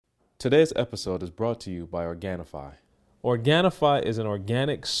Today's episode is brought to you by Organifi. Organifi is an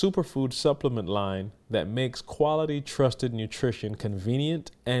organic superfood supplement line that makes quality, trusted nutrition convenient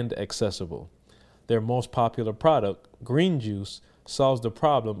and accessible. Their most popular product, Green Juice, solves the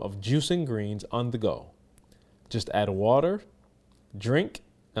problem of juicing greens on the go. Just add water, drink,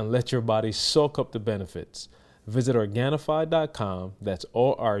 and let your body soak up the benefits. Visit Organifi.com, that's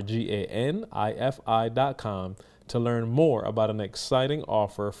Organifi.com, to learn more about an exciting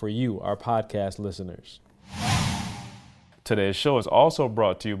offer for you, our podcast listeners. Today's show is also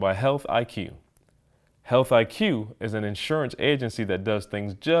brought to you by Health IQ. Health IQ is an insurance agency that does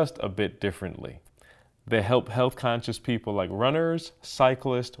things just a bit differently. They help health-conscious people like runners,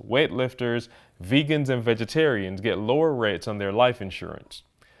 cyclists, weightlifters, vegans, and vegetarians get lower rates on their life insurance.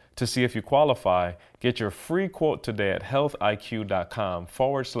 To see if you qualify, get your free quote today at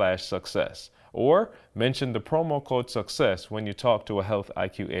healthiq.com/success or mention the promo code SUCCESS when you talk to a Health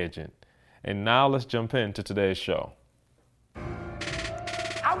IQ agent. And now let's jump into today's show.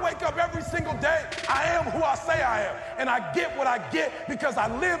 I wake up every single day. I am who I say I am. And I get what I get because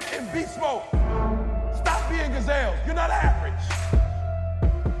I live in beast mode. Stop being gazelles. You're not average.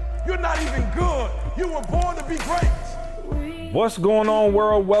 You're not even good. You were born to be great. What's going on,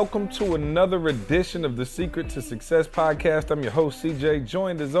 world? Welcome to another edition of the Secret to Success podcast. I'm your host, CJ,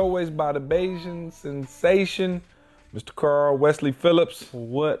 joined as always by the Bayesian sensation, Mr. Carl Wesley Phillips.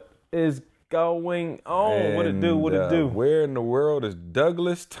 What is going on? What it do? Where in the world is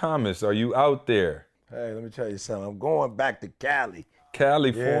Douglas Thomas? Are you out there? Hey, let me tell you something. I'm going back to Cali.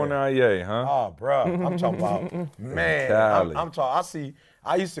 California, huh? Oh, bro. I'm talking about, man. Cali. I'm talking.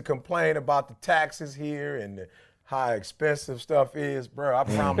 I used to complain about the taxes here and how expensive stuff is, bro. I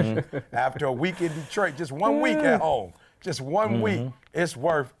promise you, after a week in Detroit, just 1 week at home, just 1 week, it's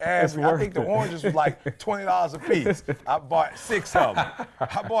worth every. I think the oranges was like $20 a piece. I bought 6 of them.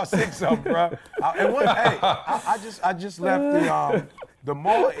 Bro. I just left the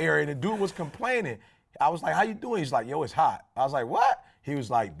mall area, and the dude was complaining. I was like, "How you doing?" He's like, "Yo, it's hot." I was like, "What?" He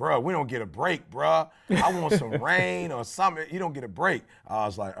was like, "Bro, we don't get a break, bro. I want some rain or something. You don't get a break." I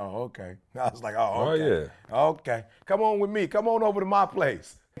was like, "Oh, okay." I was like, "Oh, okay. Oh, yeah. Okay. Come on with me. Come on over to my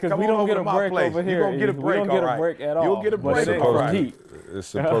place. Because we don't get a break over here. You don't get a break, we don't get a break at all. You'll get a break, But it all ain't right. heat. It's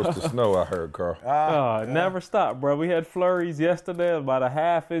supposed to snow, I heard, Carl. It never stopped, bro. We had flurries yesterday, about a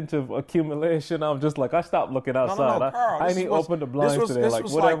half inch of accumulation. I'm just like, I stopped looking outside. No, Carl, I ain't even opened the blinds today. Like,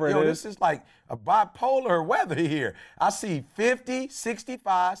 whatever it is. This is like a bipolar weather here. I see 50,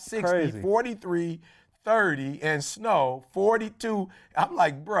 65, 60, Crazy. 43, 30, and snow, 42. I'm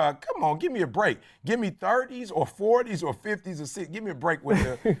like, bruh, come on, give me a break. Give me 30s or 40s or 50s or 60s. Give me a break with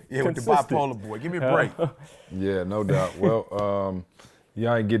the bipolar boy. Give me a break. Yeah, no doubt. Well,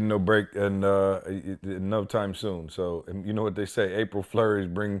 y'all ain't getting no break and no time soon. So, and you know what they say, April flurries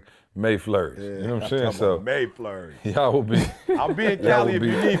bring May flurries. Yeah, you know what I'm I'm saying? talking So about May flurry. y'all will be. I'll be in Cali if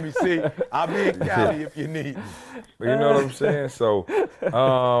you need me, see? I'll be in Cali if you need me. You know what I'm saying? So,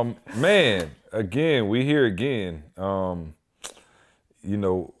 man, again, we here again. You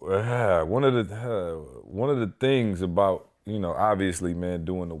know, one of the things about, you know, obviously, man,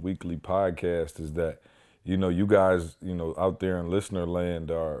 doing a weekly podcast is that, you know, you guys, you know, out there in listener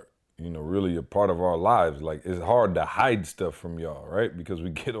land are, you know, really a part of our lives. Like, it's hard to hide stuff from y'all, right? Because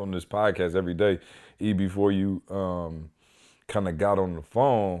we get on this podcast every day. Before you kind of got on the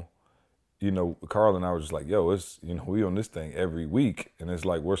phone, you know, Carl and I were just like, yo, it's, you know, we on this thing every week. And it's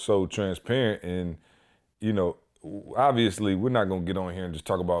like, we're so transparent. And, you know, obviously we're not going to get on here and just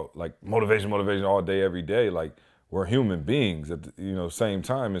talk about like motivation all day, every day. Like, we're human beings at the, you know, same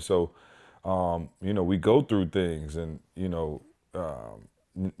time. And so, you know, we go through things and, you know,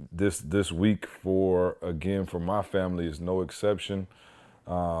 this week for my family is no exception.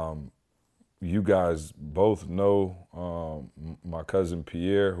 You guys both know my cousin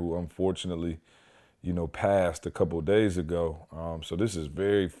Pierre, who unfortunately, you know, passed a couple of days ago. So this is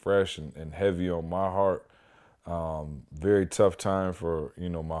very fresh and heavy on my heart. Very tough time for, you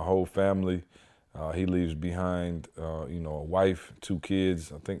know, my whole family. He leaves behind, you know, a wife, 2 kids.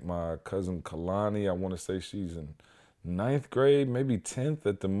 I think my cousin Kalani, I want to say she's in 9th grade, maybe 10th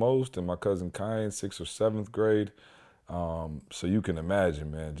at the most, and my cousin Kyan, 6th or 7th grade. So you can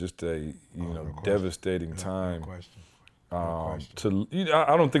imagine, man, just a devastating time. I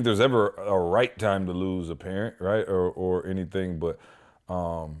don't think there's ever a right time to lose a parent, right, or anything, but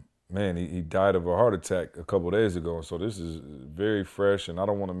man, he died of a heart attack a couple of days ago, so this is very fresh, and I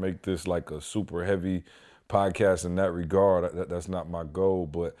don't want to make this like a super heavy podcast in that regard. That's not my goal,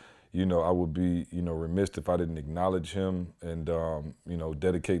 but you know, I would be, you know, remiss if I didn't acknowledge him and, you know,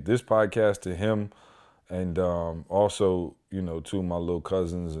 dedicate this podcast to him And also, you know, two of my little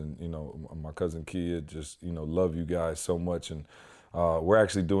cousins and, you know, my cousin Kia, just, you know, love you guys so much. And we're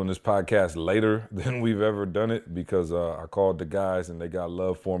actually doing this podcast later than we've ever done it because I called the guys and they got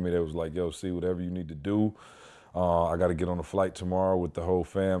love for me. They was like, yo, see, whatever you need to do. I got to get on a flight tomorrow with the whole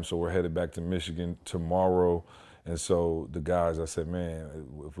fam, so we're headed back to Michigan tomorrow. And so the guys, I said, man,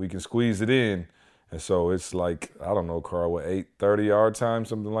 if we can squeeze it in. And so it's like, I don't know, Carl, what, 8:30 our time,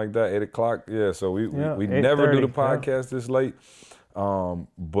 something like that, 8 o'clock? Yeah, so we never do the podcast this late.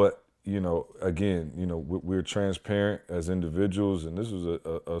 But, you know, again, you know, we're transparent as individuals, and this was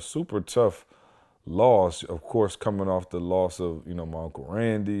a super tough loss, of course, coming off the loss of, you know, my Uncle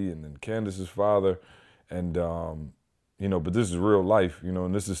Randy and then Candace's father. And, you know, but this is real life, you know,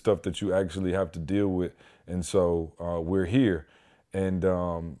 and this is stuff that you actually have to deal with. And so we're here.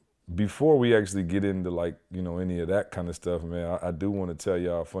 And before we actually get into, like, you know, any of that kind of stuff, man, I do want to tell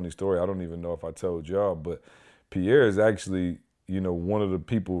y'all a funny story. I don't even know if I told y'all, but Pierre is actually, you know, one of the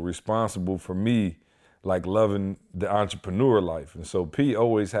people responsible for me, like, loving the entrepreneur life. And so P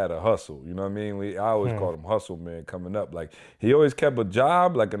always had a hustle, you know what I mean? I always called him Hustle Man coming up. Like, he always kept a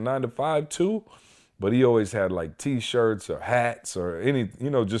job, like a 9-to-5 too, but he always had like T-shirts or hats or any, you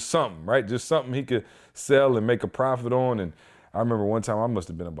know, just something, right? Just something he could sell and make a profit on. And I remember one time I must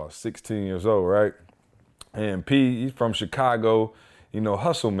have been about 16 years old, right? And P, he's from Chicago, you know,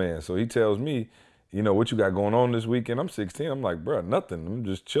 hustle man. So he tells me, you know, what you got going on this weekend? I'm 16. I'm like, bro, nothing. I'm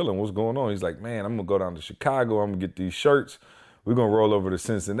just chilling. What's going on? He's like, man, I'm going to go down to Chicago. I'm going to get these shirts. We're going to roll over to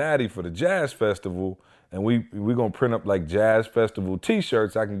Cincinnati for the Jazz Festival. And we're going to print up like Jazz Festival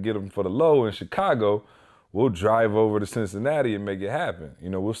T-shirts. I can get them for the low in Chicago. We'll drive over to Cincinnati and make it happen. You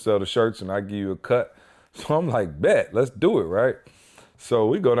know, we'll sell the shirts and I'll give you a cut. So I'm like, bet, let's do it, right? So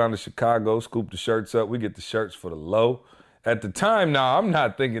we go down to Chicago, scoop the shirts up. We get the shirts for the low. At the time now, I'm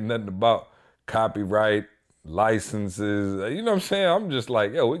not thinking nothing about copyright, licenses. You know what I'm saying? I'm just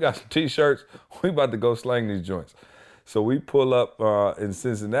like, yo, we got some T-shirts. We about to go slang these joints. So we pull up in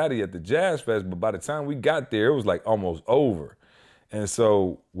Cincinnati at the Jazz Fest, but by the time we got there, it was like almost over. And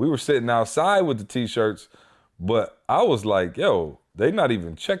so we were sitting outside with the T-shirts, but I was like, yo, they not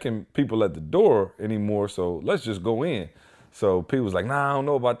even checking people at the door anymore, so let's just go in. So P was like, nah, I don't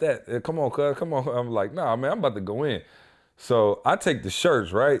know about that. Come on, cuz, come on. I'm like, nah, man, I'm about to go in. So I take the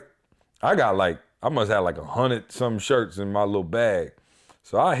shirts, right? I must have like 100-some shirts in my little bag.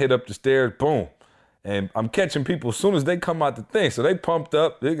 So I hit up the stairs, boom. And I'm catching people as soon as they come out the thing. So they pumped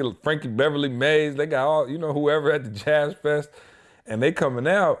up. They got Frankie Beverly Mays. They got all, you know, whoever at the Jazz Fest. And they coming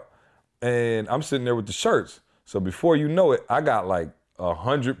out, and I'm sitting there with the shirts. So before you know it, I got like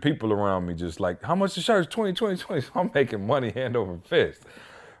 100 people around me just like, how much the shirts? 20, 20, 20. So I'm making money hand over fist,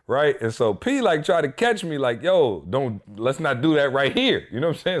 right? And so P like tried to catch me like, yo, let's not do that right here. You know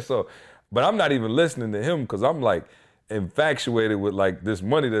what I'm saying? So, but I'm not even listening to him because I'm like, infatuated with like this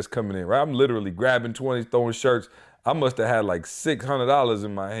money that's coming in, right? I'm literally grabbing 20s, throwing shirts. I must have had like $600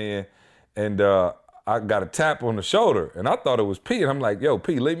 in my hand, and I got a tap on the shoulder, and I thought it was P, and I'm like, yo,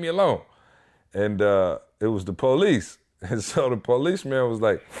 P, leave me alone. And it was the police. And so the policeman was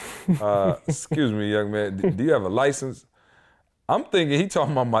like, excuse me, young man, do you have a license? I'm thinking he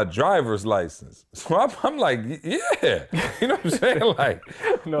talking about my driver's license. So I'm like, yeah. You know what I'm saying? Like,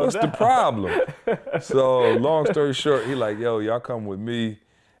 what's the problem? So long story short, he like, yo, y'all come with me.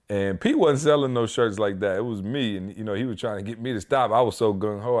 And P wasn't selling no shirts like that. It was me. And, you know, he was trying to get me to stop. I was so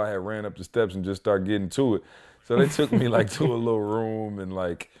gung-ho, I had ran up the steps and just started getting to it. So they took me like to a little room and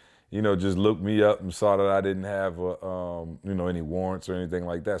like, you know, just looked me up and saw that I didn't have, you know, any warrants or anything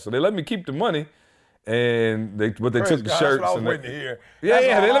like that. So they let me keep the money. And they took the shirts. That's what I was waiting to hear.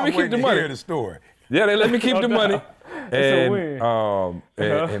 Yeah, they let me keep the money. Hear the story. Yeah, they let me keep the money.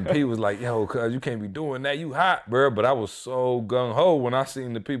 And P was like, yo, cuz you can't be doing that. You hot, bro. But I was so gung-ho when I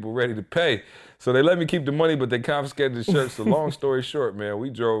seen the people ready to pay. So they let me keep the money, but they confiscated the shirts. So long story short, man, we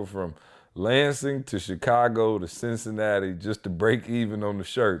drove from Lansing to Chicago to Cincinnati just to break even on the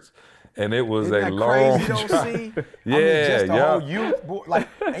shirts. And it was Isn't a long crazy, drive. Yeah, I mean, just the whole youth, boy, like,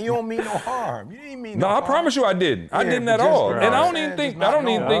 and you don't mean no harm. You didn't mean no harm. I promise you I didn't. I didn't at all. And I don't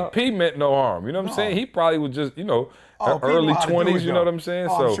even think P meant no harm. You know what I'm saying? He probably was just, you know, early 20s, you know what I'm saying?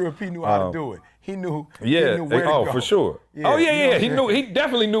 I'm sure P knew how to do it. He knew where to go. For sure. Oh you know yeah. what He I'm knew. saying? He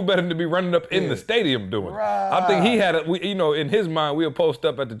definitely knew better than to be running up in the stadium doing it. I think he had in his mind, we'll post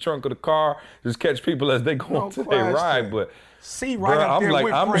up at the trunk of the car, just catch people as they go No into their ride. question. But See right bruh, up there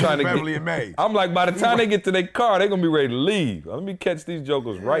with I'm Freddie trying to Beverly get. and Mays. I'm like, by the time they get to their car, they're gonna be ready to leave. Let me catch these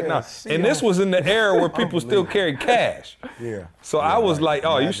jokers right now. see And this was in the era where people still Unbelievable. carried cash. Yeah. So I was like,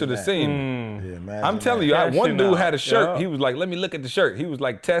 oh, you Imagine should have that. seen me. Yeah, imagine I'm telling that. you, one Cashing dude out. had a shirt. Yeah. He was like, let me look at the shirt. He was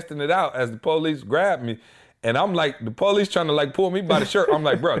like testing it out as the police grabbed me. And I'm like, the police trying to like pull me by the shirt. I'm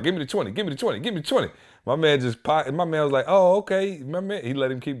like, bro, give me the 20, give me the 20, give me the 20. My man my man was like, oh, okay. My man, he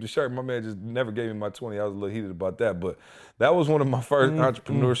let him keep the shirt. My man just never gave me my 20. I was a little heated about that. But that was one of my first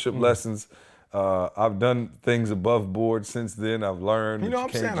entrepreneurship lessons. I've done things above board since then. I've learned. You know that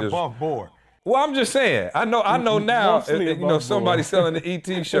what I'm saying? just- Above board. Well, I'm just saying. I know now. Mostly You know, above somebody board. selling the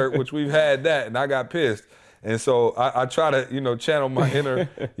ET shirt, which we've had that, and I got pissed. And so I try to, channel my inner,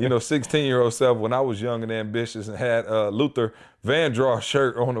 16-year-old self when I was young and ambitious and had Luther Vandross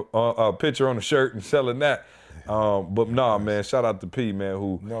shirt on a picture on a shirt and selling that. But nah, man, shout out to P, man,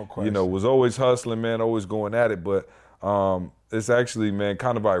 who, No question. was always hustling, man, always going at it. But it's actually, man,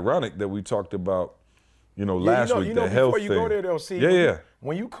 kind of ironic that we talked about, last week, the health before you thing. go there, though, see,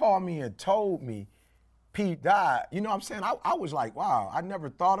 when you called me and told me Pete died, you know what I'm saying? I was like, wow, I never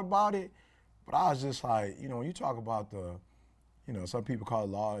thought about it, but I was just like, when you talk about some people call it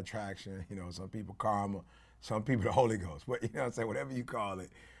law of attraction, some people karma, some people the Holy Ghost, but you know what I'm saying, whatever you call it.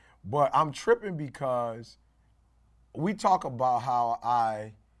 But I'm tripping because we talk about how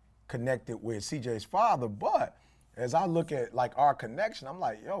I connected with CJ's father, but as I look at like our connection, I'm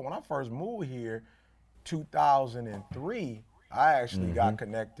like, yo, when I first moved here, 2003, I actually got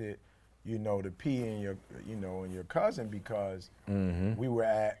connected, to P and your cousin because we were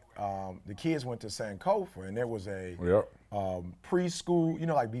at the kids went to Sankofa and there was a preschool,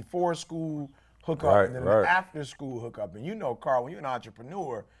 like before school hookup and then an after school hookup. And Carl, when you're an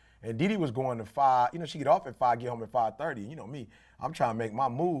entrepreneur, and Didi was going to 5, she get off at 5, get home at 5:30. You know me, I'm trying to make my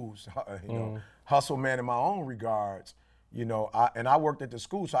moves, hustle man in my own regards. And I worked at the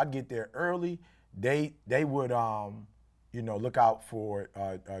school, so I'd get there early. They would look out for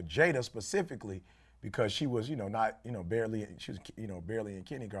Jada specifically because she was not barely she was barely in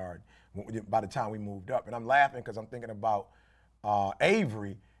kindergarten by the time we moved up. And I'm laughing because I'm thinking about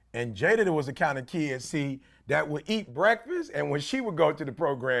Avery. And Jada was the kind of kid, that would eat breakfast, and when she would go to the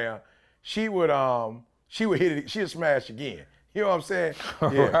program, she would hit it, she'd smash again. You know what I'm saying?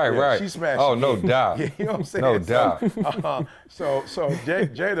 Yeah, right. She smashed. Oh, no again. doubt. Yeah, you know what I'm saying? No doubt. So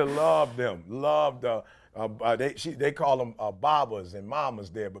Jada loved them. Loved they call them Babas and Mamas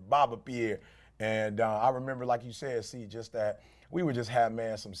there, but Baba Pierre. And I remember, like you said, just that we would just have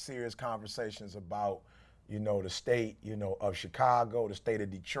some serious conversations about the state, of Chicago, the state of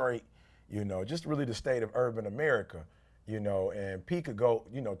Detroit, just really the state of urban America, and P could go,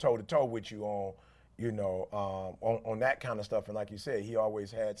 toe to toe with you on, on that kind of stuff. And like you said, he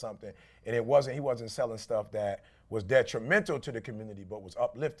always had something, and he wasn't selling stuff that was detrimental to the community, but was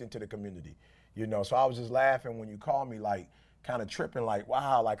uplifting to the community, So I was just laughing when you called me, like kind of tripping, like,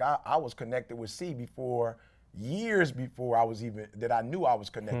 wow, like I was connected with C years before I knew I was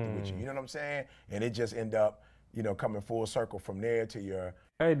connected with you. You know what I'm saying? And it just ended up, coming full circle from there to your.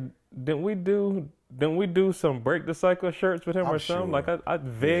 Hey, didn't we do some break the cycle shirts with him or something? sure. Like I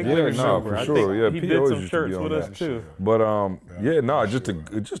vaguely Yeah, remember. for I sure. think Yeah, he P did always some used to be shirts on with that. us too.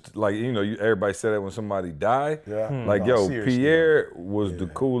 But just like everybody said that when somebody died. Yeah. Like No, yo, seriously, Pierre was the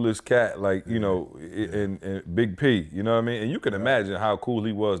coolest cat. Like and Big P. You know what I mean? And you can imagine how cool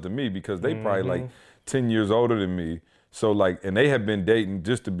he was to me because they probably like 10 years older than me. So and they have been dating,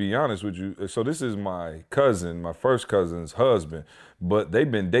 just to be honest with you. So this is my cousin, my first cousin's husband, but they've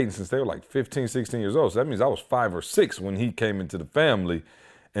been dating since they were like 15, 16 years old. So that means I was 5 or 6 when he came into the family.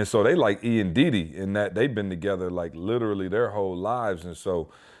 And so they like E and Didi in that they've been together like literally their whole lives. And so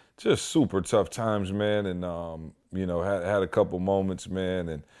just super tough times, man. And, had a couple moments, man.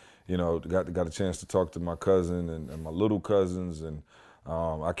 And, got a chance to talk to my cousin and my little cousins. And,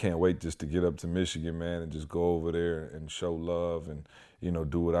 I can't wait just to get up to Michigan, man, and just go over there and show love and,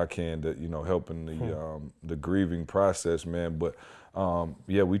 do what I can to, help in the grieving process, man. But,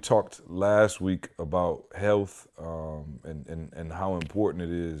 we talked last week about health and how important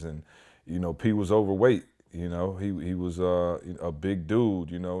it is. And, P was overweight, he was a big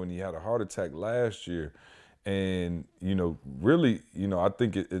dude, and he had a heart attack last year. And, really, I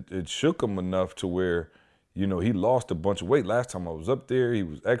think it shook him enough to where, he lost a bunch of weight. Last time I was up there, he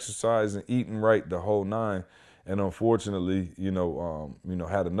was exercising, eating right, the whole 9. And unfortunately,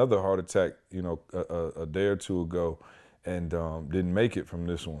 had another heart attack, a day or two ago. and didn't make it from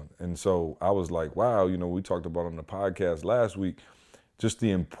this one. And so I was like, wow, you know, we talked about on the podcast last week, just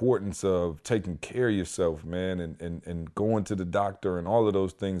the importance of taking care of yourself, man, and going to the doctor and all of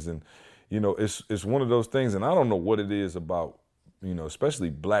those things. And, you know, it's one of those things, and I don't know what it is about, you know, especially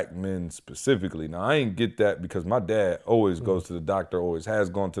black men specifically. Now, I ain't get that because my dad always goes to the doctor, always has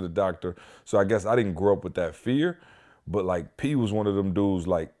gone to the doctor. So I guess I didn't grow up with that fear. But, like, P was one of them dudes,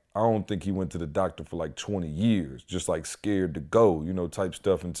 like, I don't think he went to the doctor for like 20 years, just like scared to go, you know, type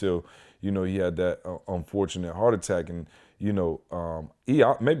stuff until, you know, he had that unfortunate heart attack. And, you know,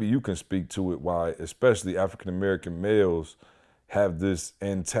 maybe you can speak to it, why especially African-American males have this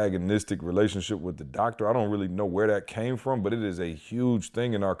antagonistic relationship with the doctor. I don't really know where that came from, but it is a huge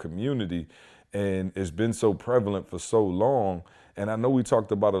thing in our community, and it's been so prevalent for so long. And I know we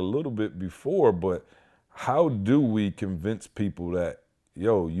talked about it a little bit before, but how do we convince people that,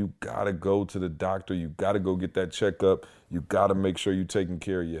 yo, you gotta go to the doctor, you gotta go get that checkup, you gotta make sure you're taking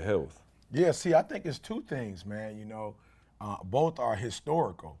care of your health? Yeah, see, I think it's two things, man. You know, both are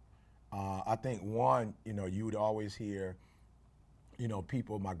historical. I think one, you know, you would always hear, you know,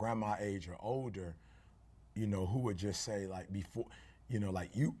 people my grandma age or older, you know, who would just say like before, you know,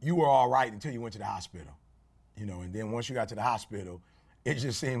 like you were all right until you went to the hospital, you know, and then once you got to the hospital, it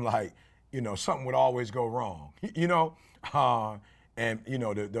just seemed like, you know, something would always go wrong, you know. And, you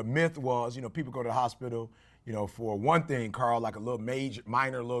know, the myth was, you know, people go to the hospital, you know, for one thing, Carl, like a little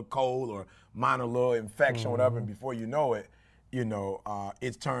minor little cold or minor little infection or whatever, and before you know it, you know,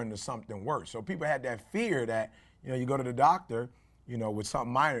 it's turned to something worse. So people had that fear that, you know, you go to the doctor, you know, with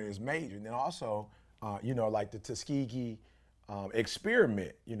something minor is major. And then also, you know, like the Tuskegee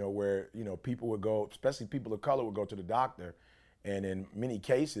experiment, you know, where, you know, people would go, especially people of color would go to the doctor, and in many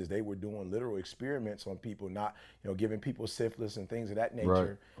cases, they were doing literal experiments on people, not, you know, giving people syphilis and things of that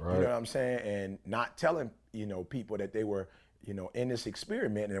nature. Right. You know what I'm saying? And not telling, you know, people that they were, you know, in this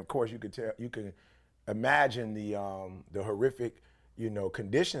experiment. And of course, you could imagine the horrific, you know,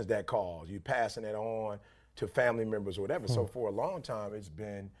 conditions that cause you passing it on to family members or whatever. So for a long time, it's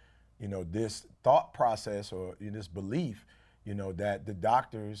been, you know, this thought process or this belief, you know, that the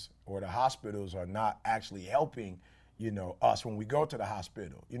doctors or the hospitals are not actually helping, you know, us when we go to the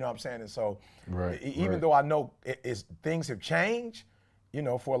hospital, you know what I'm saying? And so even though I know things have changed, you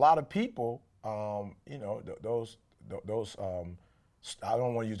know, for a lot of people, you know, those I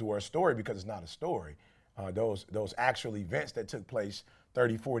don't want to use the word story because it's not a story. Those actual events that took place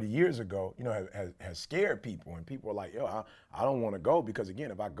 30, 40 years ago, you know, has scared people, and people are like, yo, I don't want to go because, again,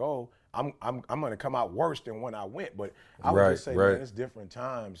 if I go, I'm going to come out worse than when I went. But I would just say, man, it's different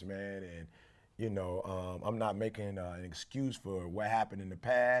times, man, and you know, I'm not making an excuse for what happened in the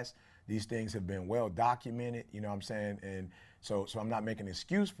past. These things have been well documented, you know what I'm saying? And so I'm not making an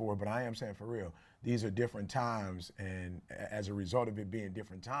excuse for it, but I am saying for real, these are different times, and as a result of it being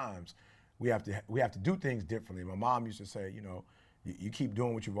different times, we have to do things differently. My mom used to say, you know, you keep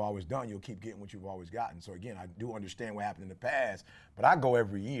doing what you've always done, you'll keep getting what you've always gotten. So again, I do understand what happened in the past, but I go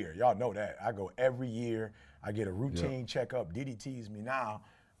every year. Y'all know that. I go every year. I get a routine checkup. Didi teases me now.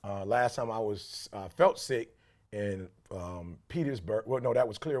 Last time I was felt sick in Petersburg, well, no, that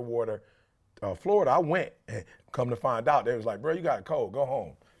was Clearwater, Florida. I went, and come to find out, they was like, bro, you got a cold, go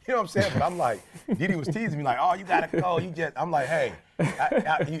home. You know what I'm saying? But I'm like, Didi was teasing me like, oh, you got a cold, I'm like, hey,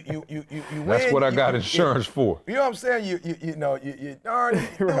 you win. That's what I got insurance for. You know what I'm saying? You know, you darn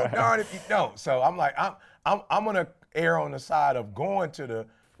if you do, darn if you don't. So I'm like, I'm gonna err on the side of going to the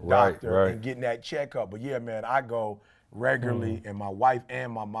doctor and getting that checkup. But yeah, man, I go regularly, and my wife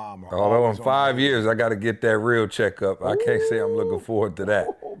and my mom are although in always 5 years, I got to get that real checkup. I can't say I'm looking forward to that.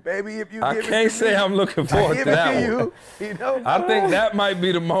 Oh, baby, if you I give can't it to say me, I'm looking forward to that one. You know, I think that might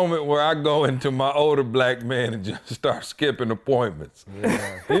be the moment where I go into my older black man and just start skipping appointments.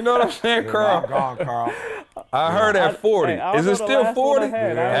 Yeah. You know what I'm saying, Carl? I'm gone, Carl. I heard at 40. Is it still 40?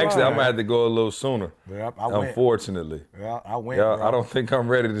 Actually, I'm going to have to go a little sooner. Yep, I went. Unfortunately. Yeah, I went, Yeah, bro. I don't think I'm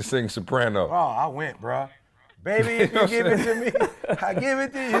ready to sing soprano. Oh, I went, bro. Baby, if you give it to me, I give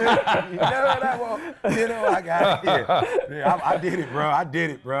it to you. You know what I want. You know, I got it. Yeah, I did it, bro. I did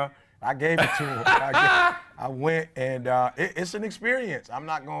it, bro. I gave it to him. I went, and it's an experience. I'm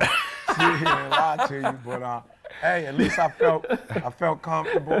not going to sit here and lie to you, but hey, at least I felt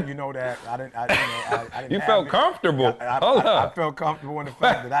comfortable. You know that I didn't. You felt comfortable. I felt comfortable in the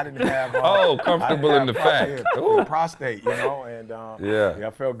fact that I didn't have. Comfortable in the fact. Prostate, you know, and yeah, I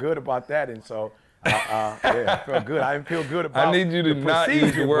felt good about that, and so. Yeah, I felt good. I didn't feel good about I need you to not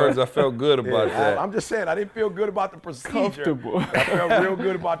use the words, I felt good about that. I'm just saying, I didn't feel good about the procedure. Comfortable. I felt real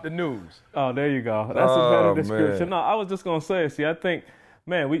good about the news. Oh, there you go. That's a better description. Man. No, I was just going to say, see, I think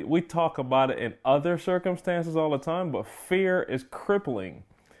man, we talk about it in other circumstances all the time, but fear is crippling.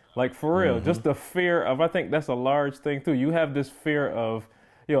 Like, for real, just the fear of, I think that's a large thing too. You have this fear of,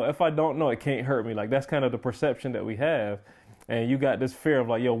 if I don't know, it can't hurt me. Like, that's kind of the perception that we have. And you got this fear of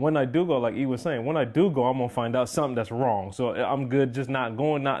like, when I do go, like E was saying, when I do go, I'm going to find out something that's wrong. So I'm good just not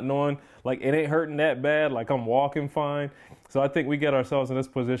going, not knowing, like, it ain't hurting that bad. Like, I'm walking fine. So I think we get ourselves in this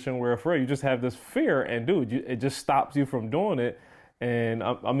position where, for real, you just have this fear. And, dude, it just stops you from doing it. And,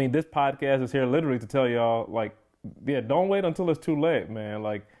 I mean, this podcast is here literally to tell y'all, like, don't wait until it's too late, man.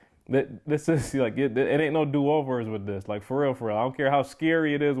 Like, this is, like, it ain't no do-overs with this. Like, for real. I don't care how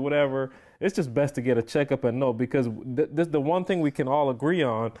scary it is, whatever. It's just best to get a checkup and know, because this the one thing we can all agree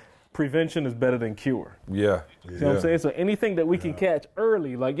on: prevention is better than cure. Yeah. You know what I'm saying? So anything that we can catch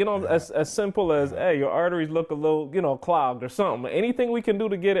early, like, as simple as, hey, your arteries look a little, clogged or something. Anything we can do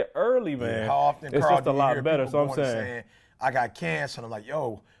to get it early, man, How often, it's Carl, just a do you lot hear better. people So I'm going and saying, I got cancer, and I'm like,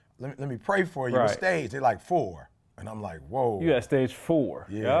 yo, let me pray for you. Right. What stage? They're like 4. And I'm like, whoa. you at stage 4.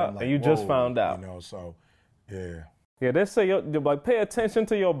 Yeah. I'm like, and you just whoa, found out. So, yeah. Yeah, they say, like, pay attention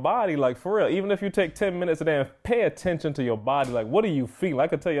to your body, like, for real. Even if you take 10 minutes a day, pay attention to your body. Like, what do you feel? I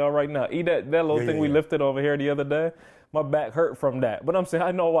can tell y'all right now, eat that little thing we lifted over here the other day. My back hurt from that. But I'm saying,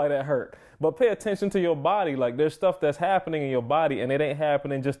 I know why that hurt. But pay attention to your body. Like, there's stuff that's happening in your body, and it ain't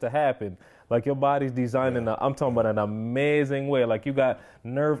happening just to happen. Like, your body's designed I'm talking about an amazing way. Like, you got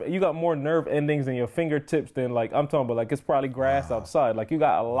more nerve endings in your fingertips than, like, I'm talking about, like, it's probably grass outside. Like, you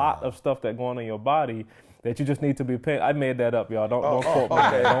got a lot of stuff that going on in your body that you just need to be paying. I made that up, y'all. Don't quote me.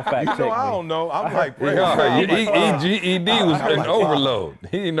 Okay. Don't fact check me. I don't know. I'm like, ED was in overload.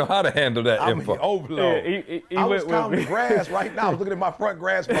 He didn't know how to handle that I'm info. in overload. Yeah, I was counting grass right now. I was looking at my front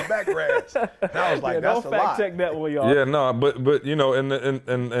grass, my back grass. And I was like, that's a lot. Don't fact check that one, y'all. Yeah, no, but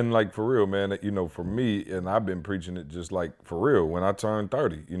and like, for real, man, for me, and I've been preaching it just like for real. When I turned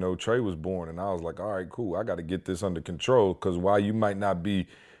 30, Trey was born, and I was like, all right, cool, I got to get this under control, because while you might not be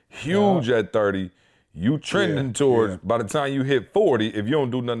huge at 30, you trending towards, by the time you hit 40, if you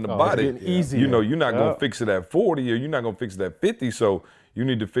don't do nothing about it, easier. you're not going to fix it at 40, or you're not going to fix it at 50. So you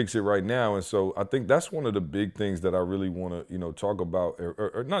need to fix it right now. And so I think that's one of the big things that I really want to, talk about,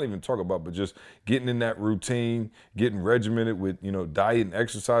 or not even talk about, but just getting in that routine, getting regimented with, diet and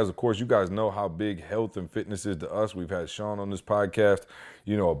exercise. Of course, you guys know how big health and fitness is to us. We've had Sean on this podcast,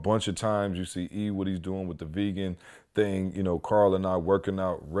 a bunch of times. You see E, what he's doing with the vegan thing, Carl and I working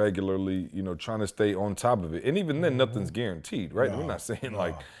out regularly, trying to stay on top of it. And even then, nothing's guaranteed, right? We're not saying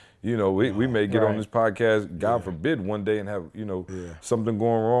we may get on this podcast, God forbid, one day and have, something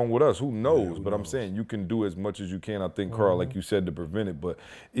going wrong with us. Who knows? But I'm saying you can do as much as you can, I think, Carl, like you said, to prevent it. But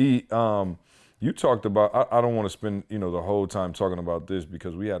E, you talked about, I don't want to spend, the whole time talking about this,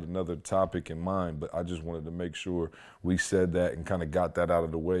 because we had another topic in mind, but I just wanted to make sure we said that and kind of got that out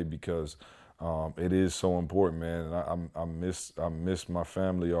of the way, because it is so important, man. And I miss my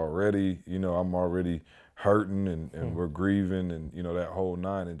family already. I'm already hurting and we're grieving, and that whole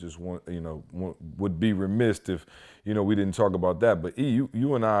nine, and just would be remiss if we didn't talk about that. But E,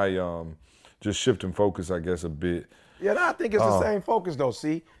 you and I just shifting focus, I guess, a bit. Yeah, no, I think it's the same focus, though,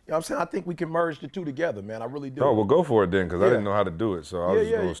 see? You know what I'm saying? I think we can merge the two together, man. I really do. Oh, well, go for it then, because I didn't know how to do it. So I was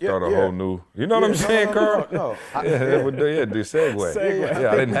just going to start a whole new, what I'm saying, Carl? No. The segue.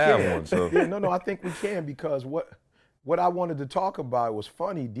 Yeah, I didn't have one. So. Yeah, no, I think we can, because what I wanted to talk about was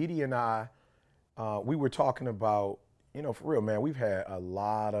funny. Didi and I, we were talking about, for real, man, we've had a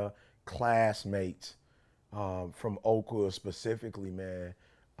lot of classmates from Oakwood specifically, man,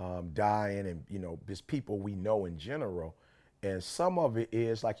 dying, and just people we know in general. And some of it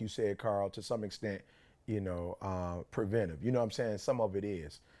is, like you said, Carl, to some extent, preventive. You know what I'm saying? Some of it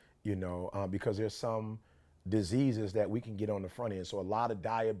is, because there's some diseases that we can get on the front end. So a lot of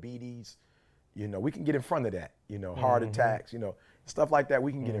diabetes, we can get in front of that, heart attacks, stuff like that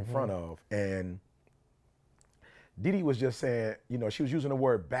we can get in front of. And Didi was just saying, she was using the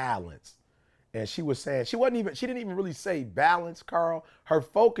word balance. And she was saying, she didn't even really say balance, Carl. Her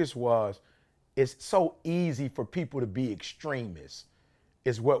focus was, it's so easy for people to be extremists,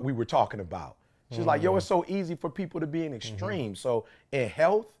 is what we were talking about. She's like, it's so easy for people to be in extreme. So in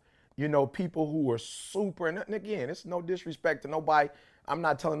health, people who are super, and again, it's no disrespect to nobody. I'm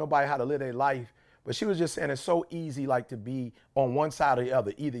not telling nobody how to live their life, but she was just saying it's so easy, like, to be on one side or the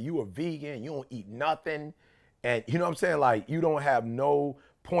other. Either you are vegan, you don't eat nothing, and you know what I'm saying? Like, you don't have no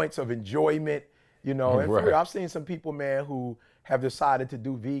points of enjoyment, And for real, I've seen some people, man, who have decided to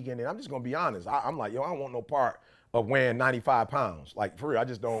do vegan, and I'm just gonna be honest. I'm like, I don't want no part of weighing 95 pounds. Like, for real, I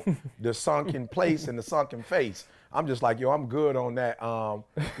just don't, the sunken place and the sunken face. I'm just like, I'm good on that. You know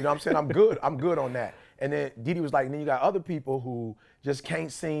what I'm saying? I'm good on that. And then Didi was like, and then you got other people who just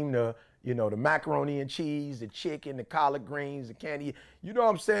can't seem to, you know, the macaroni and cheese, the chicken, the collard greens, the candy, you know what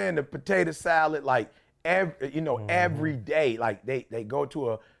I'm saying? The potato salad, like, every day, like they go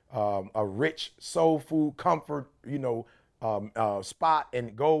to a rich soul food comfort, you know, spot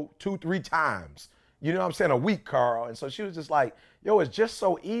and go 2-3 times, you know what I'm saying, a week, Carl. And so she was just like, yo, it's just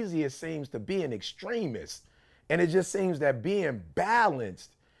so easy, it seems, to be an extremist. And it just seems that being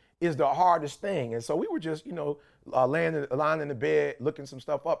balanced is the hardest thing. And so we were just, you know, lying in the bed, looking some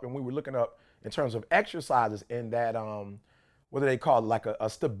stuff up, and we were looking up in terms of exercises in that, what do they call it, like a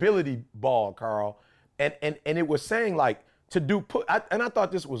stability ball, Carl. And it was saying, like, to do and I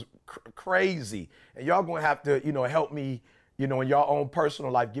thought this was crazy. And y'all gonna have to, you know, help me, you know, in your own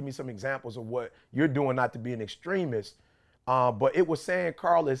personal life, give me some examples of what you're doing, not to be an extremist. But it was saying,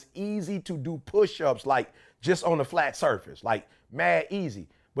 Carl, it's easy to do push-ups, like just on a flat surface, like mad easy.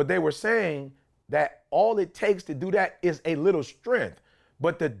 But they were saying that all it takes to do that is a little strength.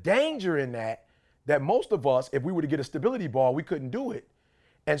 But the danger in that most of us, if we were to get a stability ball, we couldn't do it.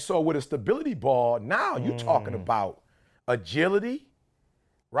 And so with a stability ball, now you're talking about agility,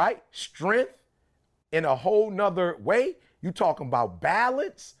 right? Strength in a whole nother way. You're talking about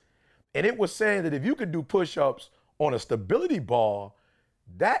balance. And it was saying that if you could do push-ups on a stability ball,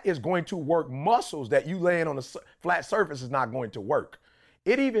 that is going to work muscles that you laying on a flat surface is not going to work.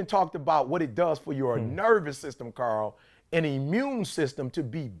 It even talked about what it does for your nervous system, Carl, and immune system to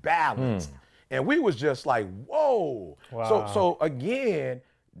be balanced. And we was just like, whoa. Wow. So again,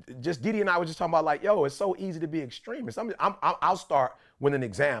 just Didi and I were just talking about, like, yo, it's so easy to be extremist. I'll start with an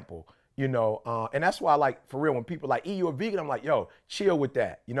example, you know, and that's why, like, for real, when people like, you a vegan, I'm like, yo, chill with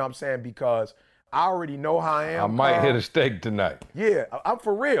that. You know what I'm saying? Because I already know how I am. I might hit a steak tonight. Yeah, I'm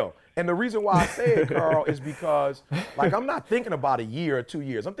for real. And the reason why I say it, Carl, is because, like, I'm not thinking about a year or 2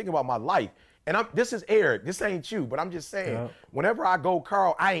 years. I'm thinking about my life. And this is Eric. This ain't you, but I'm just saying, whenever I go,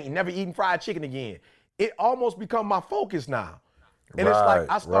 Carl, I ain't never eating fried chicken again. It almost become my focus now. And it's like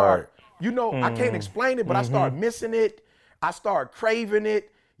I start, you know, I can't explain it, but I start missing it. I start craving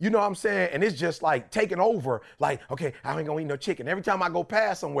it. You know what I'm saying? And it's just like taking over. Like, okay, I ain't gonna eat no chicken every time I go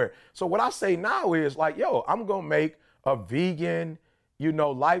past somewhere. So what I say now is, like, yo, I'm gonna make a vegan, you know,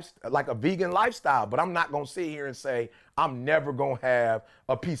 like a vegan lifestyle, but I'm not gonna sit here and say I'm never gonna have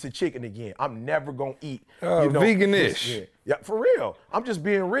a piece of chicken again. I'm never gonna eat, you know, veganish. Yeah, for real. I'm just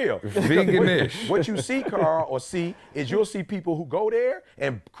being real. Veganish. What you see, Carl, is you'll see people who go there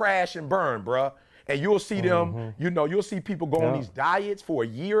and crash and burn, bruh. And you'll see them, you know, you'll see people go on these diets for a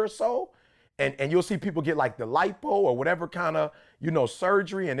year or so, and you'll see people get like the lipo or whatever kind of, you know,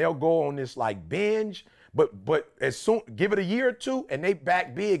 surgery, and they'll go on this like binge, but as soon, give it a year or two, and they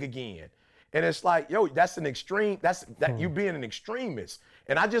back big again. And it's like, yo, that's an extreme, you being an extremist.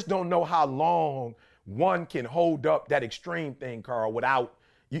 And I just don't know how long one can hold up that extreme thing, Carl, without,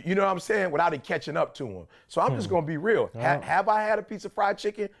 you know what I'm saying, without it catching up to him. So I'm just gonna be real. Have I had a piece of fried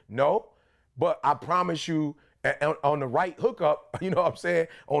chicken? No. But I promise you, on the right hookup, you know what I'm saying,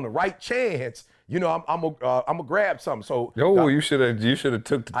 on the right chance, you know, I'm gonna grab something. So you should have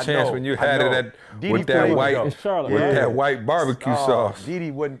took the chance when you had it with that white barbecue sauce. Didi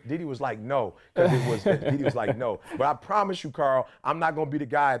was like no, because Didi was like no. But I promise you, Carl, I'm not gonna be the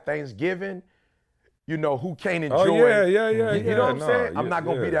guy at Thanksgiving, you know, who can't enjoy. Oh yeah. You know what I'm saying? I'm not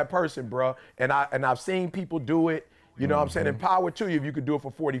gonna be that person, bro. And I've seen people do it. You know what I'm saying? And power to you if you could do it for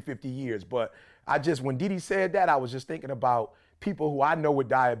 40, 50 years. But when Didi said that, I was just thinking about people who I know with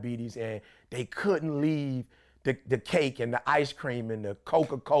diabetes, and they couldn't leave the cake and the ice cream and the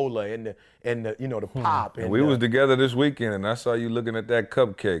Coca-Cola and the you know, the pop. And we was together this weekend, and I saw you looking at that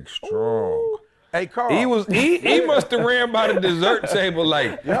cupcake strong. Ooh. Hey, Carl. He must have ran by the dessert table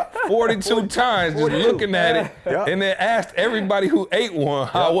like 42 times, just looking at it, and then asked everybody who ate one,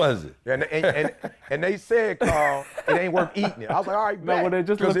 how was it? And they said, Carl, it ain't worth eating it. I was like, all right, no, were they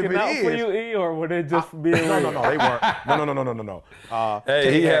just looking out for you, E, or were they just being No, they weren't. No.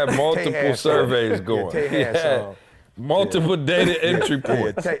 Hey, he had multiple surveys going. Tay had multiple data entry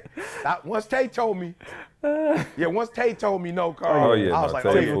points. Once Tay told me, no, Carl, I was like,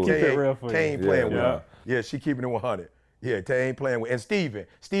 Tay ain't playing with her. Yeah, she keeping it 100. Yeah, Tay ain't playing with. And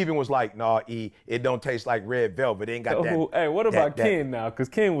Steven was like, nah, E, it don't taste like red velvet. It ain't got that. Hey, what about Ken now? Because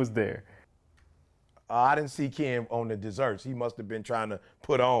Ken was there. I didn't see Ken on the desserts. He must have been trying to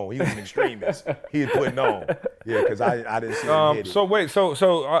put on. He was an extremist. He was putting on. Yeah, because I didn't see him hit it. So wait,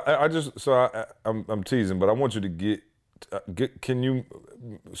 I'm teasing, but I want you to can you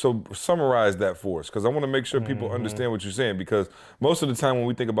summarize that for us? Because I want to make sure people understand what you're saying. Because most of the time when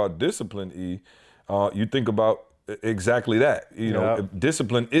we think about discipline, E, you think about exactly that. You know, Yep.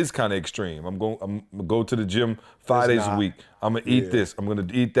 discipline is kind of extreme. I'm gonna go to the gym 5 days a week. I'm gonna eat this. I'm gonna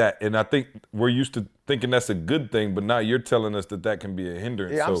eat that. And I think we're used to thinking that's a good thing, but now you're telling us that can be a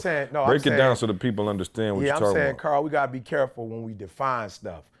hindrance. Yeah, so I'm saying, no, break it down so the people understand what you're talking I'm saying, about. Carl, we gotta be careful when we define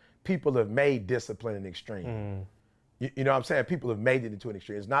stuff. People have made discipline an extreme. You know what I'm saying? People have made it into an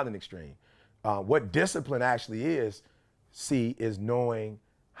extreme. It's not an extreme. What discipline actually is knowing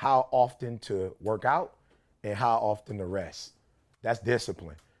how often to work out and how often to rest. That's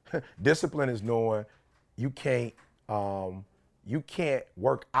discipline. Discipline is knowing you can't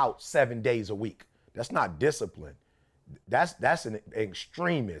work out 7 days a week. That's not discipline. That's an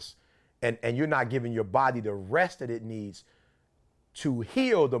extremist. And you're not giving your body the rest that it needs to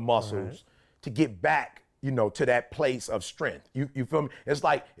heal the muscles to get back, to that place of strength. You feel me? It's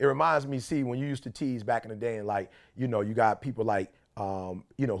like, it reminds me, when you used to tease back in the day, and like, you got people like,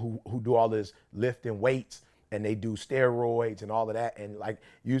 who do all this lifting weights and they do steroids and all of that. And like,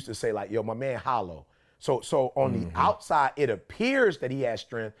 you used to say like, yo, my man hollow. So on the outside, it appears that he has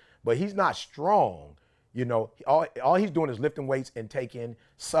strength, but he's not strong. All he's doing is lifting weights and taking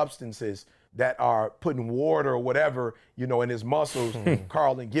substances that are putting water or whatever, in his muscles,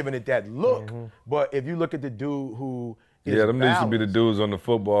 Carl, and giving it that look. But if you look at the dude who is them used to be the balanced- dudes on the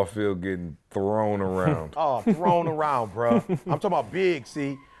football field getting thrown around. thrown around, bro. I'm talking about big,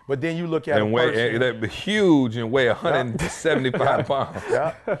 but then you look at And a person. that huge and weigh 175 pounds.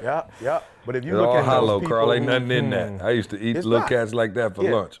 Yeah. But if you It's look all at hollow, those Carl. people Ain't nothing in that. I used to eat It's little not. cats like that for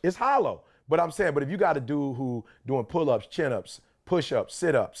lunch. It's hollow. But I'm saying, but if you got a dude who doing pull-ups, chin-ups, push-ups,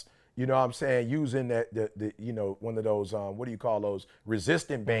 sit-ups, you know what I'm saying, using the one of those, what do you call those,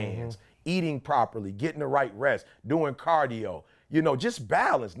 resistant bands, eating properly, getting the right rest, doing cardio, just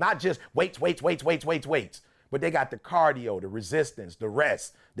balance, not just weights. But they got the cardio, the resistance, the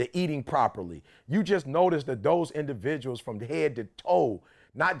rest, the eating properly. You just notice that those individuals from head to toe,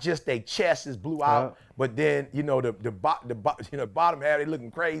 not just their chest is blew out, but then, the bottom half, they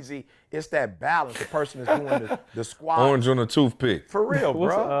looking crazy. It's that balance. The person is doing the squat. Orange on a toothpick. For real,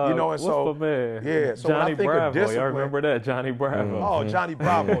 bro. And what's so, my man? yeah, so Johnny when I think Bravo. of discipline. Y'all remember that, Johnny Bravo? Oh, Johnny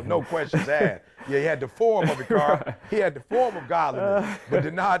Bravo, no questions asked. Yeah, he had the form of it, Carl. He had the form of godliness, but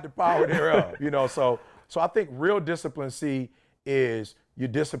denied the power thereof. So I think real discipline, is you're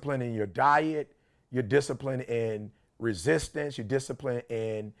disciplined in your diet, you're disciplined in resistance, you're disciplined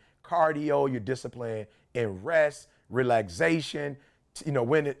in cardio, you're disciplined in rest, relaxation,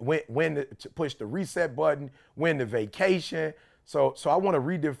 when to push the reset button, when to vacation. So I want to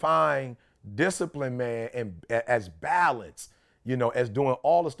redefine discipline, man, and as balance, as doing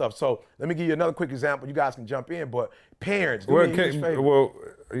all the stuff. So let me give you another quick example. You guys can jump in, but parents, do me a huge favor.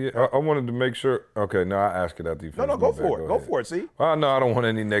 I wanted to make sure. Okay, no, I ask it after you finish. No, go for it. Go for it, Oh, no, I don't want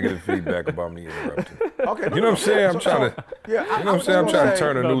any negative feedback about me interrupting. Okay. You know what I'm saying? I'm trying to. Yeah, You know what I'm saying? I'm trying to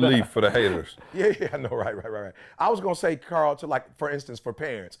turn a new leaf for the haters. Yeah, I know, right. I was gonna say, Carl, to like, for instance, for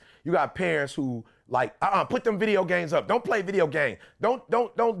parents, you got parents who like, put them video games up. Don't play video games. Don't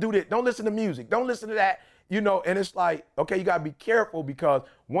do this. Don't listen to music. Don't listen to that. And it's like, okay, you gotta be careful, because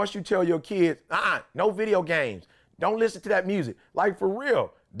once you tell your kids, no video games, don't listen to that music. Like, for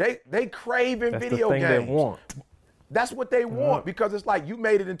real, they craving That's video the thing games. they want. That's what they want, because it's like you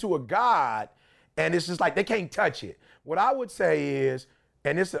made it into a god, and it's just like they can't touch it. What I would say is,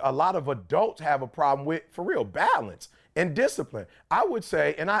 and it's a lot of adults have a problem with, for real, balance and discipline. I would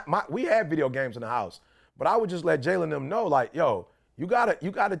say, and we have video games in the house, but I would just let Jalen and them know, like, yo, you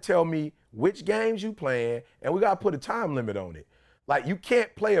gotta tell me which games you playing, and we gotta put a time limit on it. Like, you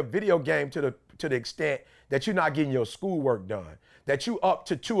can't play a video game to the extent that you're not getting your schoolwork done, that you up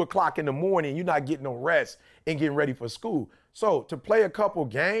to 2 o'clock in the morning, you're not getting no rest and getting ready for school. So to play a couple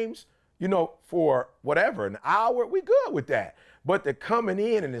games, for whatever, an hour, we good with that. But to coming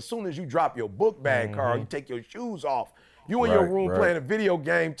in, and as soon as you drop your book bag, Carl, you take your shoes off, you in your room playing a video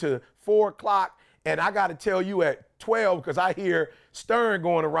game to 4 o'clock, and I got to tell you at 12, because I hear Stern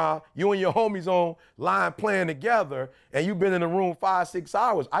going around, you and your homies on line playing together, and you've been in the room 5-6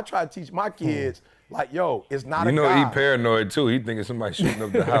 hours. I try to teach my kids, like, yo, it's not a guy. He paranoid too. He thinking somebody shooting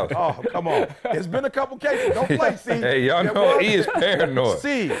up the house. Oh, come on. It's been a couple cases. Don't play, see. Hey, y'all know E is paranoid.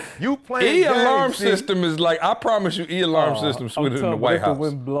 See, you playing alarm games, system is like, I promise you, alarm system sweeter than the White House. The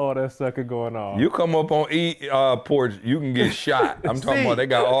wind blow, that sucker going on. You come up on porch, you can get shot. I'm talking about they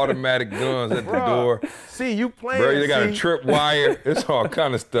got automatic guns at the door. See, you playing. Bro, they got a trip wire. It's all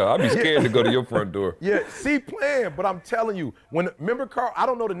kind of stuff. I'd be scared to go to your front door. Yeah, see, playing, but I'm telling you, remember, Carl, I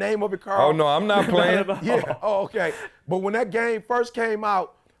don't know the name of it, Carl. Oh, no, I'm not playing. Yeah, oh, okay. But when that game first came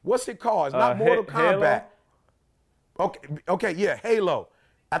out, what's it called? It's not Mortal Kombat. Halo? Okay, yeah, Halo.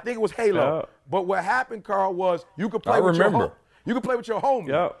 I think it was Halo. Yep. But what happened, Carl, was you could play I with remember. you could play with your homie.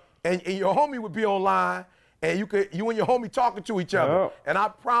 Yep. And your homie would be online, and you and your homie talking to each other. Yep. And I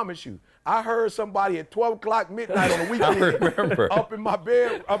promise you, I heard somebody at 12 o'clock midnight on the weekend remember. up in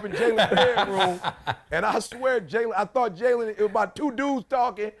Jalen's bedroom. And I swear, I thought Jalen, it was about two dudes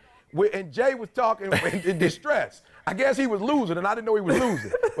talking, and Jay was talking in distress. I guess he was losing, and I didn't know he was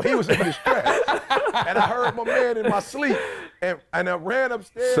losing, but he was in distress. And I heard my man in my sleep, and I ran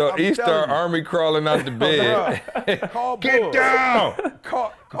upstairs. So I'm Easter telling you. Army crawling out the bed. Bruh, call Get Bull. down!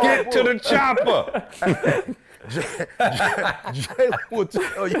 Call Get to Bull. the chopper! Jalen will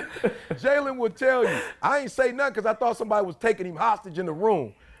tell you. Jalen will tell you. I ain't say nothing because I thought somebody was taking him hostage in the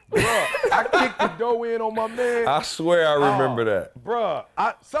room. Bruh, I kicked the door in on my man. I swear I remember that. Bruh,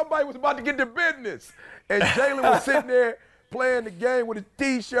 somebody was about to get to business. And Jalen was sitting there playing the game with his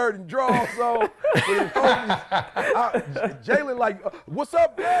T-shirt and drawers on with his homies. Jalen like, what's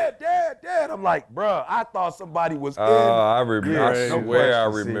up, Dad? I'm like, bruh, I thought somebody was in. I remember. Yeah, I no swear I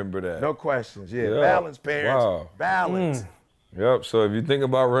questions, remember that. No questions, yeah. Yeah. Balance, parents. Wow. Balance. Yep. So if you think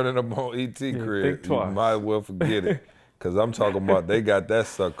about running up on ET crib, think you twice. might as well forget it. Cause I'm talking about they got that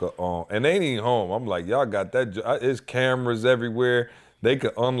sucker on, and they ain't even home. I'm like, y'all got that. It's cameras everywhere. They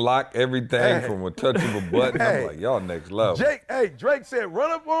could unlock everything from a touch of a button. I'm like, y'all next level. Drake said,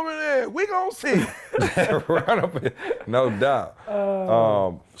 run up on me there. We gonna see. Run up, no doubt.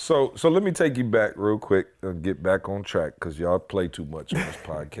 So let me take you back real quick and get back on track because y'all play too much on this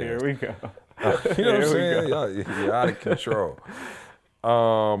podcast. Here we go. You know what I'm saying? You're out of control.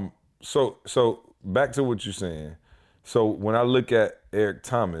 So back to what you're saying. So when I look at Eric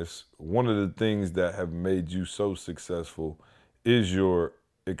Thomas, one of the things that have made you so successful is your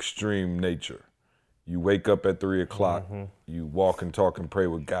extreme nature. You wake up at 3 o'clock, you walk and talk and pray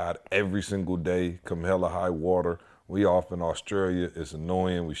with God every single day, come hell or high water. We off in Australia, it's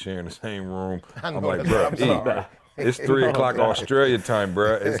annoying, we sharing the same room. I'm like, bro, it's 3 o'clock Australia time,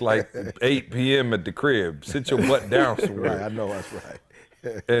 bro. It's like 8 p.m. at the crib. Sit your butt down somewhere. Right, I know that's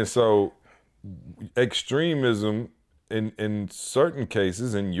right. And so extremism in certain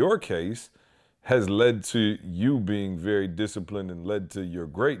cases, in your case, has led to you being very disciplined and led to your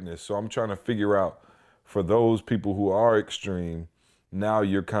greatness. So I'm trying to figure out, for those people who are extreme, now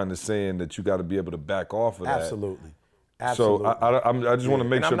you're kind of saying that you got to be able to back off of that. Absolutely. So I just want to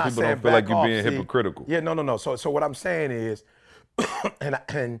make sure people don't feel like you're being hypocritical. Yeah, no. So what I'm saying is,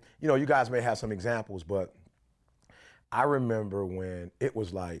 and you know, you guys may have some examples, but I remember when it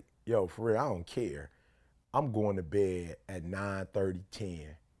was like, yo, for real, I don't care. I'm going to bed at 9:30, 10,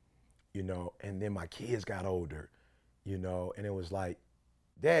 you know, and then my kids got older, you know, and it was like,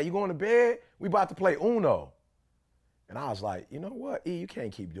 Dad, you going to bed? We about to play Uno. And I was like, you know what, E, you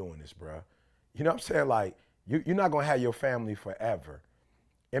can't keep doing this, bro. You know what I'm saying? Like, you're not going to have your family forever.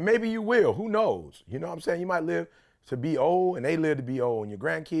 And maybe you will, who knows? You know what I'm saying? You might live to be old and they live to be old, and your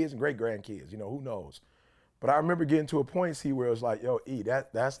grandkids and great-grandkids, you know, who knows? But I remember getting to a point, see, where it was like, yo, E,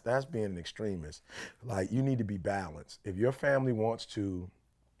 that's being an extremist. Like, you need to be balanced. If your family wants to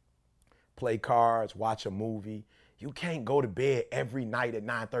play cards, watch a movie, you can't go to bed every night at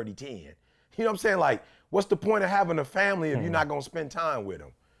 9:30, 10. You know what I'm saying? Like, what's the point of having a family if you're not gonna spend time with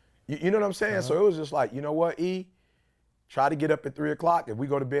them? You know what I'm saying? So it was just like, you know what, E? Try to get up at 3 o'clock. If we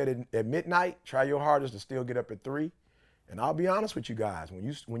go to bed at midnight, try your hardest to still get up at 3. And I'll be honest with you guys,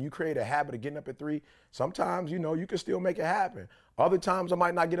 when you create a habit of getting up at 3, sometimes, you know, you can still make it happen. Other times I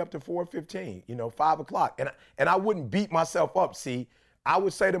might not get up to 4:15, you know, 5 o'clock. And I wouldn't beat myself up, see. I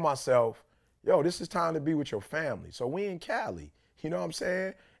would say to myself, yo, this is time to be with your family. So we in Cali, you know what I'm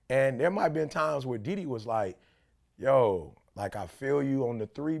saying? And there might have been times where Didi was like, yo, like, I feel you on the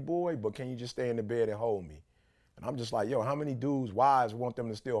 3, boy, but can you just stay in the bed and hold me? And I'm just like, yo, how many dudes' wives want them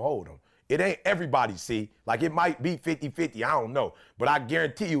to still hold them? It ain't everybody, see. Like, it might be 50-50, I don't know. But I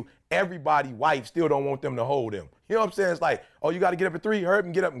guarantee you, everybody, wife, still don't want them to hold them. You know what I'm saying? It's like, oh, you got to get up at 3, hurry up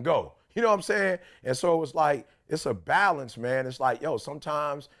and get up and go. You know what I'm saying? And so it was like, it's a balance, man. It's like, yo,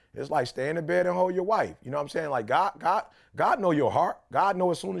 sometimes it's like stay in the bed and hold your wife. You know what I'm saying? Like, God know your heart. God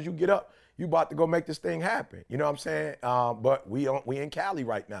know as soon as you get up, you about to go make this thing happen. You know what I'm saying? But we in Cali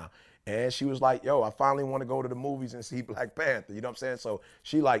right now. And she was like, yo, I finally want to go to the movies and see Black Panther. You know what I'm saying? So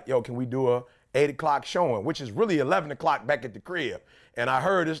she like, yo, can we do a 8 o'clock showing, which is really 11 o'clock back at the crib. And I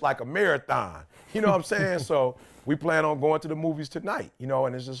heard it's like a marathon. You know what I'm saying? So we plan on going to the movies tonight, you know,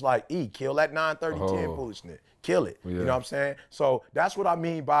 and it's just like, E, kill that 9:30, 10 foolishness. Kill it. Yeah. You know what I'm saying? So that's what I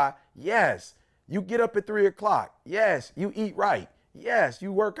mean by, yes, you get up at 3 o'clock. Yes, you eat right. Yes,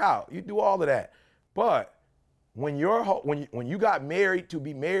 you work out. You do all of that. But when you got married to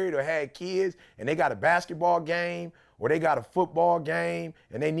be married or had kids and they got a basketball game or they got a football game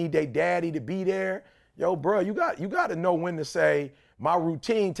and they need their daddy to be there. Yo, bro, you got to know when to say, my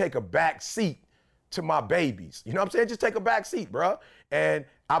routine take a back seat to my babies. You know what I'm saying? Just take a back seat, bro. And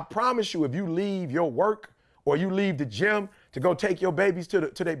I promise you, if you leave your work or you leave the gym to go take your babies to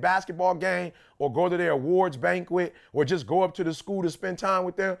their basketball game or go to their awards banquet or just go up to the school to spend time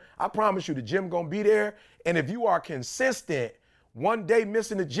with them, I promise you the gym gonna be there. And if you are consistent, one day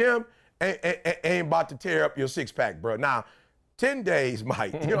missing the gym ain't about to tear up your six-pack, bro. Now, 10 days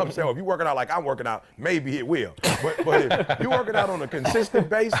might, you know what I'm saying? If you're working out like I'm working out, maybe it will. But if you're working out on a consistent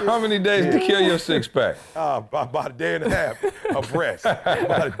basis. How many days to kill your six-pack? About a day and a half of rest.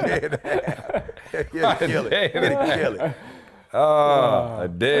 About a day and a half. Yeah, kill it. Kill it. A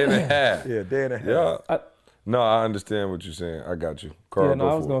day and a half. Yeah, a day and a half. Yeah. No, I understand what you're saying. I got you. Carl, yeah, no,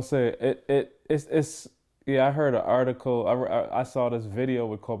 I was gonna say it's yeah. I heard an article. I saw this video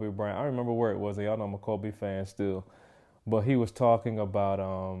with Kobe Bryant. I remember where it was. Y'all know I'm a Kobe fan still, but he was talking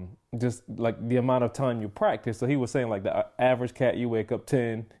about just like the amount of time you practice. So he was saying like the average cat, you wake up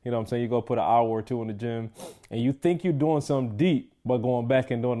 10. You know what I'm saying? You go put an hour or two in the gym, and you think you're doing something deep, but going back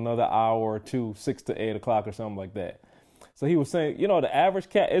and doing another hour or two, 6 to 8 o'clock or something like that. So he was saying, you know, the average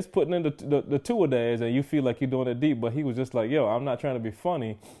cat is putting in the 2 a days and you feel like you're doing it deep, but he was just like, yo, I'm not trying to be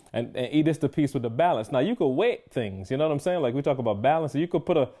funny and eat this the piece with the balance. Now, you could weight things, you know what I'm saying? Like we talk about balance, you could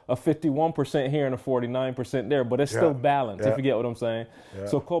put a 51% here and a 49% there, but it's still balanced, if you get what I'm saying. Yeah.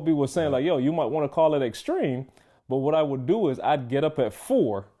 So Kobe was saying like, yo, you might want to call it extreme, but what I would do is I'd get up at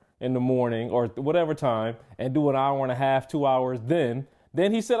 4 in the morning or whatever time and do an hour and a half, 2 hours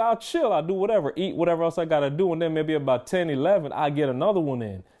Then he said, I'll chill, I'll do whatever, eat whatever else I got to do. And then maybe about 10, 11, I get another one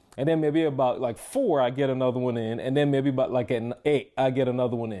in. And then maybe about like 4, I get another one in. And then maybe about like at 8, I get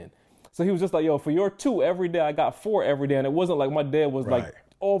another one in. So he was just like, yo, for your 2 every day, I got 4 every day. And it wasn't like my day was like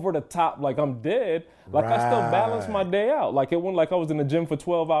over the top, like I'm dead. Like I still balanced my day out. Like it wasn't like I was in the gym for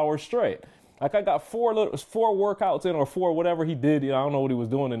 12 hours straight. Like I got 4 workouts in or 4 whatever he did. You know, I don't know what he was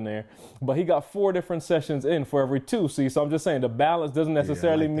doing in there, but he got 4 different sessions in for every 2. See, so I'm just saying the balance doesn't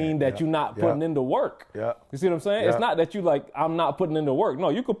necessarily mean that you're not putting in the work. Yeah. You see what I'm saying? It's not that you like, I'm not putting in the work. No,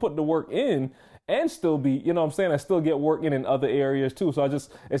 you could put the work in and still be, you know what I'm saying, and still get work in other areas too. So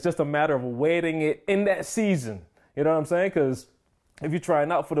it's just a matter of weighting it in that season. You know what I'm saying? Because if you're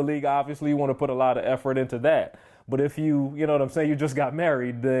trying out for the league, obviously you want to put a lot of effort into that. But if you know what I'm saying, you just got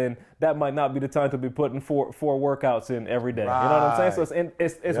married, then that might not be the time to be putting four workouts in every day. Right. You know what I'm saying?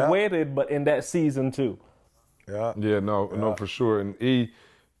 So it's weighted, but in that season too. Yeah. Yeah, no, for sure. And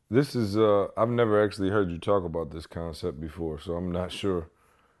this is I've never actually heard you talk about this concept before, so I'm not sure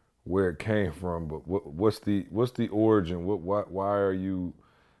where it came from. But what's the origin? Why are you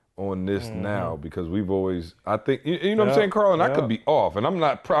on this now? Because we've always, I think, you know what I'm saying, Carl, and I could be off, and I'm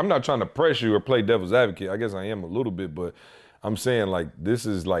not trying to press you or play devil's advocate. I guess I am a little bit, but I'm saying like this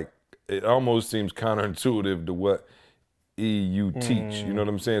is like, it almost seems counterintuitive to what you teach. You know what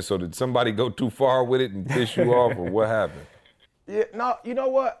I'm saying? So did somebody go too far with it and piss you off, or what happened? Yeah, no, you know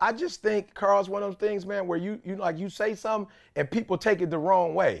what? I just think, Carl's one of those things, man, where you say something and people take it the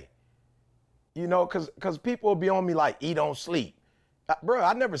wrong way. You know, because people will be on me like, eat, don't sleep. Bro,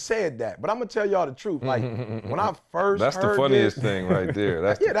 I never said that, but I'm gonna tell y'all the truth. Like when I first that's heard the funniest thing right there.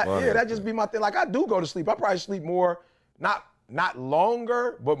 That's that just be my thing. Like I do go to sleep. I probably sleep more, not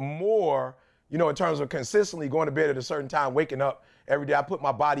longer, but more. You know, in terms of consistently going to bed at a certain time, waking up every day. I put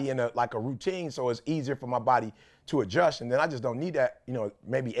my body in a routine, so it's easier for my body to adjust. And then I just don't need that. You know,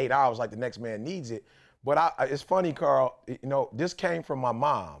 maybe 8 hours like the next man needs it. But it's funny, Carl. You know, this came from my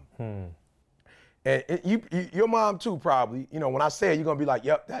mom. And your mom too, probably. You know, when I say it, you're gonna be like,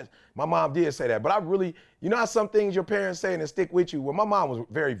 "Yep, my mom did say that." But I really, you know how some things your parents say and they stick with you. Well, my mom was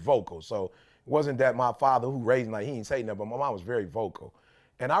very vocal, so it wasn't that my father who raised me, like he didn't say nothing, but my mom was very vocal.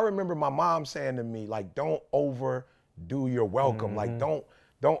 And I remember my mom saying to me, like, "Don't overdo your welcome. Like, don't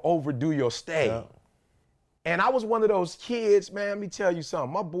overdo your stay." Yeah. And I was one of those kids, man. Let me tell you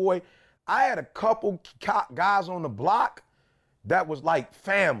something. My boy, I had a couple guys on the block that was like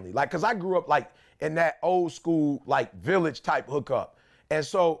family, like, cause I grew up like in that old school, like village type hookup. And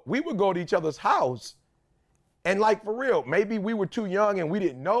so we would go to each other's house and like for real, maybe we were too young and we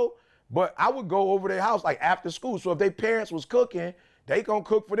didn't know, but I would go over their house like after school. So if their parents was cooking, they gonna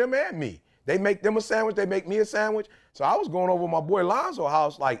cook for them and me. They make them a sandwich, they make me a sandwich. So I was going over my boy Lonzo's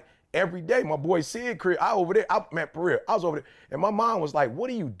house like every day. My boy Sid crib, I was over there. And my mom was like, "What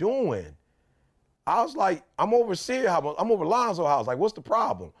are you doing?" I was like, "I'm over Sid house, I'm over Lonzo's house. Like, what's the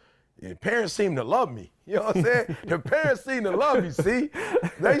problem?" The parents seem to love me. You know what I'm saying? The parents seem to love me, see?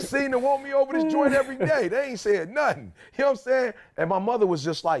 They seem to want me over this joint every day. They ain't said nothing. You know what I'm saying? And my mother was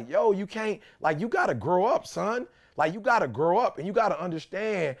just like, "Yo, you can't, like, you gotta grow up, son. Like, you gotta grow up and you gotta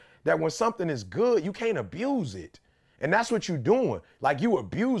understand that when something is good, you can't abuse it. And that's what you're doing. Like, you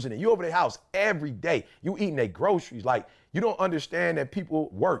abusing it. You over their house every day. You eating their groceries. Like, you don't understand that people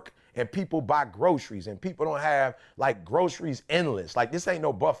work and people buy groceries and people don't have like groceries endless. Like, this ain't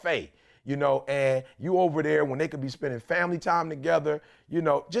no buffet, you know, and you over there when they could be spending family time together, you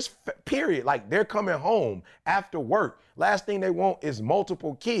know, just period. Like, they're coming home after work. Last thing they want is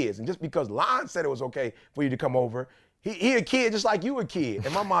multiple kids. And just because Lon said it was okay for you to come over, he a kid just like you a kid.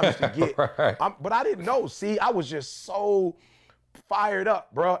 And my mom used to get, Right. but I didn't know. See, I was just so fired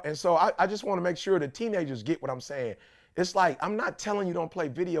up, bro. And so I just want to make sure the teenagers get what I'm saying. It's like, I'm not telling you don't play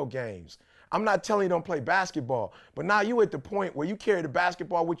video games. I'm not telling you don't play basketball. But now you at the point where you carry the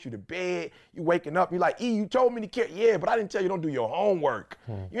basketball with you to bed, you waking up, you're like, you told me to carry, yeah, but I didn't tell you don't do your homework.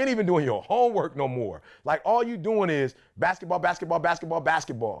 You ain't even doing your homework no more. Like, all you doing is basketball, basketball, basketball,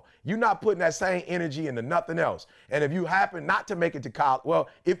 basketball. You're not putting that same energy into nothing else. And if you happen not to make it to college, well,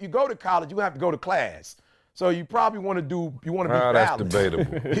 if you go to college, you have to go to class. So you probably want to be That's balanced.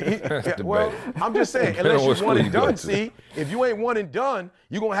 debatable. That's debatable. Well, I'm just saying, Depending on what unless you school one you and go done, to. see, if you ain't one and done,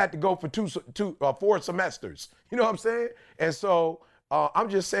 you're going to have to go for 4 semesters. You know what I'm saying? And so I'm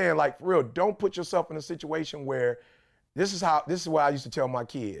just saying, like, for real, don't put yourself in a situation where this is what I used to tell my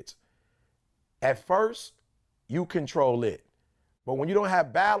kids. At first, you control it. But when you don't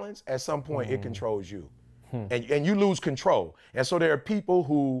have balance, at some point, it controls you. And you lose control. And so there are people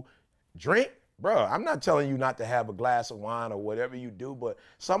who drink. Bro, I'm not telling you not to have a glass of wine or whatever you do, but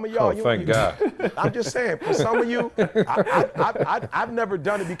some of y'all, Thank God. I'm just saying, for some of you, I've never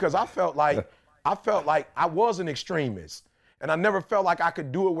done it because I felt like I was an extremist, and I never felt like I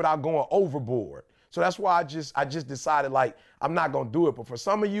could do it without going overboard. So that's why I just decided, like, I'm not gonna do it. But for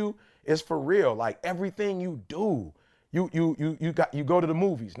some of you, it's for real. Like, everything you do, you go to the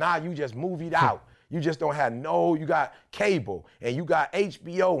movies. Now you just movied out. You just don't have you got cable and you got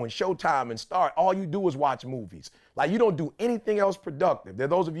HBO and Showtime and Star. All you do is watch movies. Like, you don't do anything else productive. There are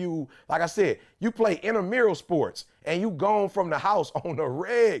those of you who, like I said, you play intramural sports and you gone from the house on the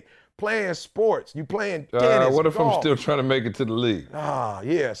reg playing sports. You playing tennis, What if golf. I'm still trying to make it to the league?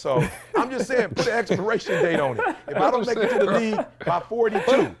 Yeah. So I'm just saying, put an expiration date on it. If I don't make it to the league by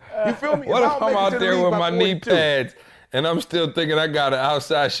 42, you feel me? What I if don't I'm make it out to the there league with by my knee 42, pads and I'm still thinking I got an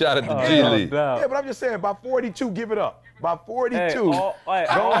outside shot at the G no League? doubt. Yeah, but I'm just saying, by 42, give it up. By 42, Hey, all go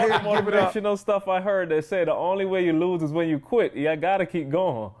ahead the and give it up. motivational stuff I heard, they say the only way you lose is when you quit. You gotta keep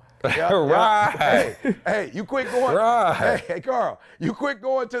going. Yeah, Right. Hey, you quit going. Right. Hey, Carl, you quit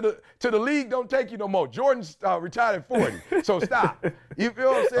going to the league. Don't take you no more. Jordan's retired at 40, so stop. You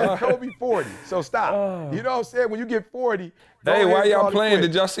feel what I'm saying? Kobe 40, so stop. You know what I'm saying? When you get 40. go Hey, ahead while and y'all call it playing, quits.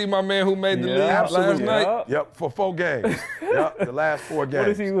 did y'all see my man who made the Yeah, league Absolutely. last night? Yep, for 4 games. Yep, the last 4 games. What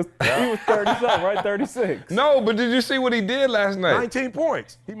is he was 30-something, right? 36. No, but did you see what he did last night? 19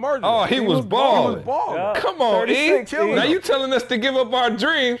 points. He murdered. Oh, us. he was He balling. was balling. Yeah. Come on, E. 36, E. Now you telling us to give up our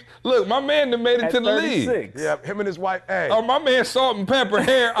dreams. Look, my man done made it At to the league. 36. Yeah, him and his wife. Hey. Oh, my man Salt and Pepper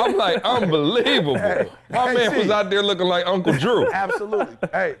hair. I'm like, unbelievable. My hey, man see. was out there looking like Uncle Drew. Absolutely.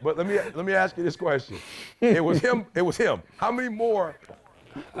 Hey, but let me ask you this question. It was him. It was him. How many more?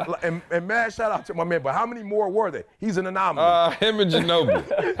 And mad shout out to my man. But how many more were there? He's an anomaly. Him and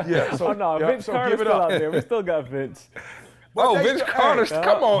Ginobili. Yeah. So Oh, no, yeah, Vince so Carter's give it still up. out there. We still got Vince. But Oh, they Vince still- Carter. hey,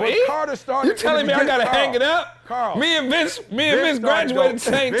 Come on, but E. Carter started. You telling me I gotta hang it up? Carl. Me and Vince started, graduated at the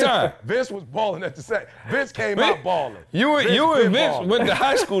same Vince, time. Vince was balling at the same. Vince came out balling. You and been Vince balling. went to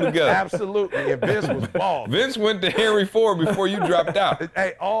high school together. Absolutely, and Vince was balling. Vince went to Henry Ford before you dropped out.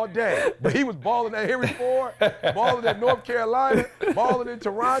 Hey, all day. But he was balling at Henry Ford, balling at North Carolina, balling in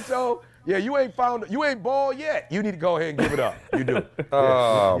Toronto. Yeah, you ain't ball yet. You need to go ahead and give it up. You do.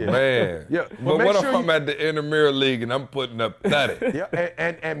 Oh, yeah. man. Yeah, But but make what if sure I'm at the intramural league and I'm putting up 30? Yeah,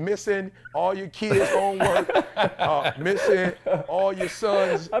 and missing all your kids' homework, missing all your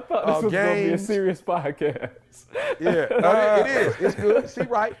sons' I thought this was going to be a games. serious podcast. Yeah, no, it is. It's good. See,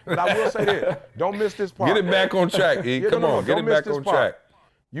 right? But I will say this. Don't miss this part. Get it back on track, E. Yeah, Come no, on, get don't it miss back this on part. track.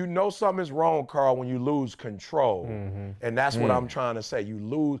 You know something's wrong, Carl, when you lose control. And that's what I'm trying to say.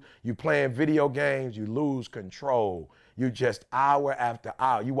 You playing video games, you lose control. You just hour after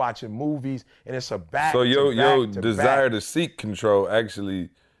hour. You watching movies, and it's a back So to your back to desire back. to seek control actually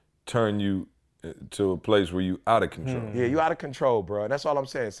turn you to a place where you out of control. Yeah, you out of control, bro. And that's all I'm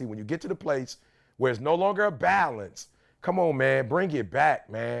saying. See, when you get to the place where it's no longer a balance, come on, man, bring it back,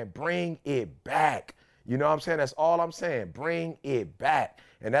 man. Bring it back. You know what I'm saying? That's all I'm saying. Bring it back.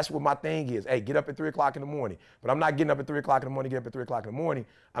 And that's what my thing is. Hey, get up at 3 o'clock in the morning. But I'm not getting up at 3 o'clock in the morning, get up at 3 o'clock in the morning.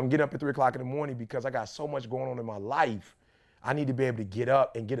 I'm getting up at 3 o'clock in the morning because I got so much going on in my life. I need to be able to get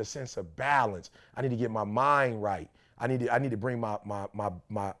up and get a sense of balance. I need to get my mind right. I need to bring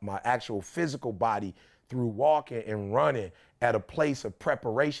my actual physical body through walking and running at a place of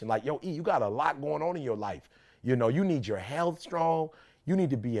preparation. Like, yo, E, you got a lot going on in your life. You know, you need your health strong. You need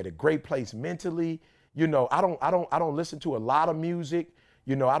to be at a great place mentally. You know, I don't listen to a lot of music.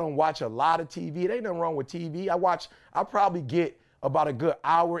 You know, I don't watch a lot of TV. There ain't nothing wrong with TV. I probably get about a good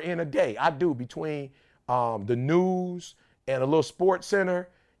hour in a day. I do, between the news and a little sports center,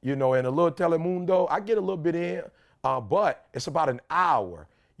 you know, and a little Telemundo. I get a little bit in, but it's about an hour,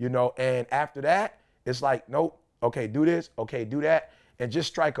 you know, and after that, it's like, nope, okay, do this, okay, do that, and just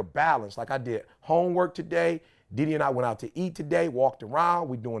strike a balance. Like I did homework today. Didi and I went out to eat today, walked around.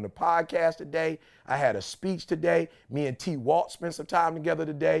 We're doing the podcast today. I had a speech today. Me and T. Walt spent some time together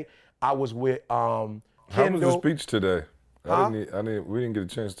today. I was with Kendall. How was the speech today? Huh? We didn't get a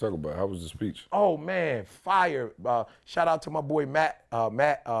chance to talk about it. How was the speech? Oh man, fire! Shout out to my boy Matt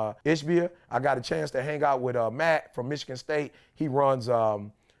Ishbia. I got a chance to hang out with Matt from Michigan State. He runs,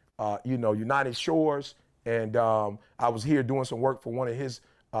 United Shores, and I was here doing some work for one of his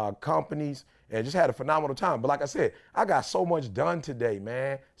companies, and just had a phenomenal time. But like I said, I got so much done today,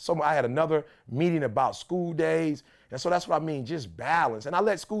 man. I had another meeting about school days, and so that's what I mean, just balance. And I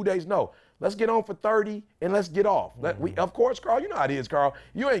let school days know, let's get on for 30 and let's get off. Of course, Carl, you know how it is, Carl.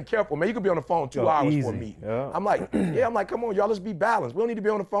 You ain't careful, man. You could be on the phone 2 hours for a meeting. Yeah. I'm like, come on, y'all, let's be balanced. We don't need to be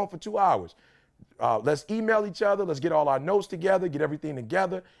on the phone for 2 hours. Let's email each other. Let's get all our notes together, get everything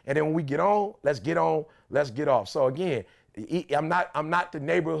together. And then when we get on, let's get off. So again, I'm not the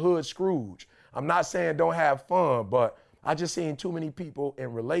neighborhood Scrooge. I'm not saying don't have fun, but I just seen too many people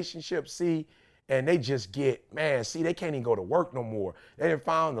in relationships, and they just they can't even go to work no more. They done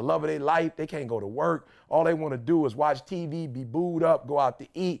found the love of their life. They can't go to work. All they want to do is watch TV, be booed up, go out to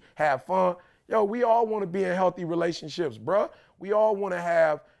eat, have fun. Yo, we all want to be in healthy relationships, bruh. We all want to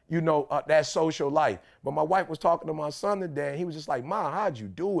have, that social life. But my wife was talking to my son today, and he was just like, Ma, how'd you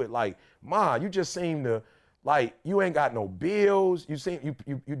do it? Like, Ma, you just seem to, like, you ain't got no bills.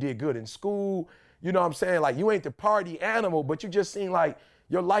 You did good in school. You know what I'm saying? Like, you ain't the party animal, but you just seem like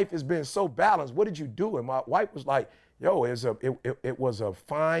your life has been so balanced. What did you do? And my wife was like, yo, it was a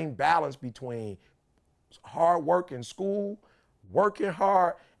fine balance between hard work in school, working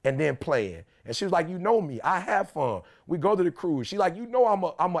hard, and then playing. And she was like, you know me, I have fun. We go to the cruise. She like,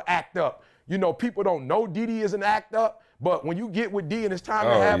 I'm a act up. People don't know Didi is an act up, but when you get with D and it's time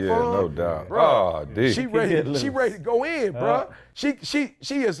to have fun, no doubt. Bro, D. she ready to go in, bro. She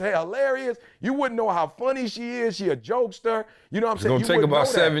is hilarious. You wouldn't know how funny she is. She a jokester. You know what I'm saying? It's gonna take about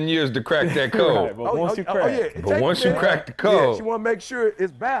 7 years to crack that code. Right, but once you crack the code. She want to make sure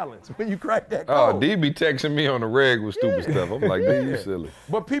it's balanced when you crack that code. Oh, D be texting me on the reg with stupid stuff. I'm like, D, you silly.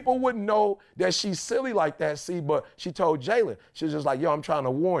 But people wouldn't know that she's silly like that, but she told Jalen, she was just like, yo, I'm trying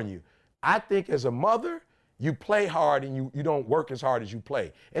to warn you. I think as a mother, you play hard and you don't work as hard as you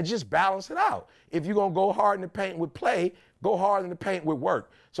play. And just balance it out. If you're going to go hard in the paint with play, go hard in the paint with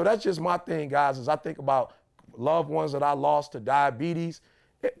work. So that's just my thing, guys, as I think about loved ones that I lost to diabetes.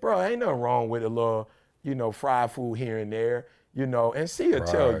 Bro, ain't nothing wrong with a little, fried food here and there, and see her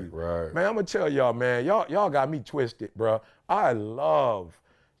tell you. Right. Man, I'm going to tell y'all, man, y'all got me twisted, bro. I love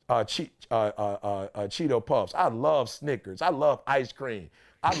Cheeto Puffs. I love Snickers. I love ice cream.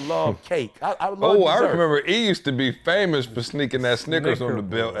 I love cake. I love dessert. I remember E used to be famous for sneaking that Snickers on the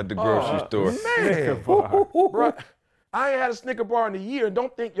belt at the grocery store. Man, bro, I ain't had a Snicker bar in a year.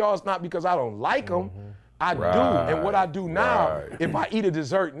 Don't think y'all it's not because I don't like them. I do. And what I do now, if I eat a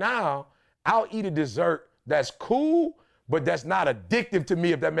dessert now, I'll eat a dessert that's cool, but that's not addictive to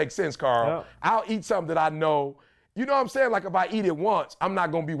me, if that makes sense, Carl. Yeah. I'll eat something that I know. You know what I'm saying? Like if I eat it once, I'm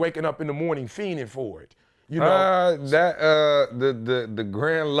not going to be waking up in the morning fiending for it. The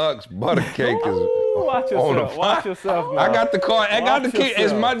Grand Lux butter cake is Watch yourself. Watch yourself, I got the call. I got to keep.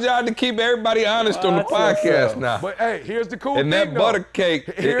 It's my job to keep everybody honest on the podcast now. But hey, here's the cool thing. And that butter cake,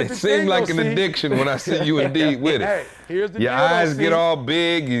 it seemed like an addiction when I see you indeed with it. Hey, here's the Your deal, eyes get all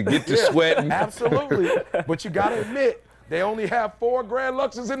big. You get to sweating. Absolutely. But you got to admit, they only have 4 Grand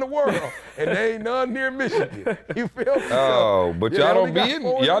Luxes in the world, and they ain't none near Michigan. You feel me? Oh, but y'all don't be in.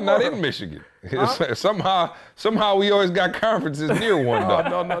 Y'all not in Michigan. Huh? Somehow we always got conferences near one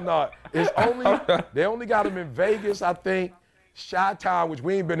though. No. It's they only got them in Vegas, I think. Chi-Town, which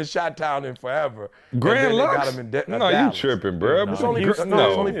we ain't been to Chi-Town in forever. Grand Lux? Got them in No, Dallas. you tripping, bro. It's only, Houston,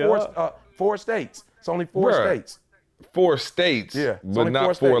 it's only 4 states. It's only 4 states. 4 states, but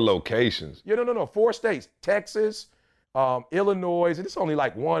not 4 locations. Yeah, no. 4 states. Texas, Illinois, and it's only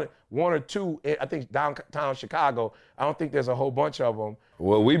like one one or two, I think downtown Chicago. I don't think there's a whole bunch of them.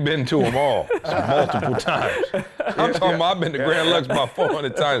 Well, we've been to them all multiple times. I'm talking about I've been to Grand Lux about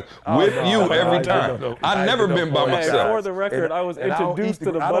 400 times with you every time. I've never been by myself. For the record, I was introduced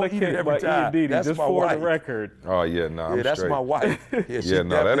to the butter cake by E. Diddy, just for the record. Oh, yeah, no, I'm that's straight. my wife. Yeah,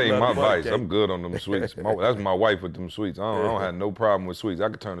 no, that ain't my vice. I'm good on them sweets. That's my wife with them sweets. I don't have no problem with sweets. I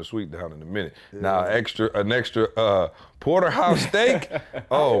could turn the sweet down in a minute. Now, an extra porterhouse steak.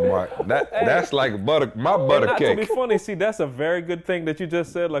 Oh my, that's like my butter not cake. To be funny, see, that's a very good thing that you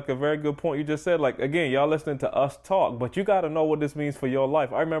just said. Like a very good point you just said. Like again, y'all listening to us talk, but you got to know what this means for your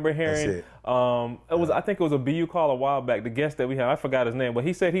life. I remember hearing, I think it was a BU call a while back. The guest that we had, I forgot his name, but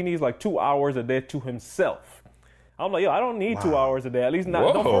he said he needs like 2 hours a day to himself. I'm like, yo, I don't need 2 hours a day. At least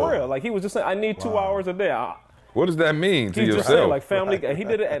not for real. Like he was just saying, I need 2 hours a day. What does that mean to He's yourself? just saying, like family, he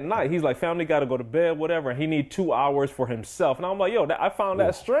did it at night. He's like, family got to go to bed, whatever, and he need 2 hours for himself. And I'm like, yo, I found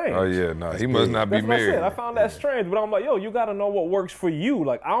that strange. Oh yeah, no, he must not be That's what married. I said. I found that strange, but I'm like, yo, you got to know what works for you.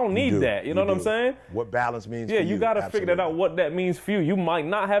 Like, I don't need that. You know what I'm saying? What balance means Yeah, for you. you got to figure that out, what that means for you. You might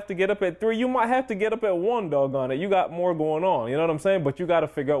not have to get up at 3. You might have to get up at 1, doggone it. You got more going on. You know what I'm saying? But you got to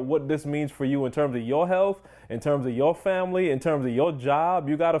figure out what this means for you in terms of your health, in terms of your family, in terms of your job.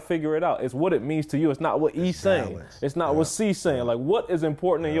 You got to figure it out. It's what it means to you. It's not what E's saying. It's not what C's saying. Like, what is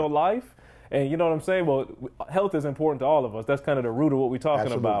important in your life? And you know what I'm saying? Well, health is important to all of us. That's kind of the root of what we're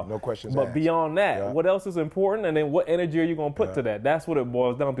talking about. No questions But asked. Beyond that, what else is important? And then what energy are you going to put to that? That's what it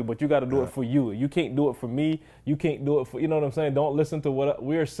boils down to. But you got to do it for you. You can't do it for me. You can't do it for, you know what I'm saying? Don't listen to what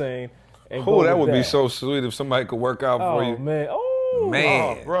we're saying. Oh, that would be so sweet if somebody could work out for you. Man.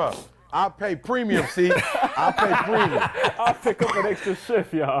 Man. Bro, I pay premium, see? I pay premium. I'll pick up an extra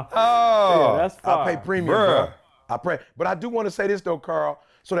shift, y'all. Oh. Yeah, that's fine. I pay premium, bro. I pray. But I do want to say this, though, Carl,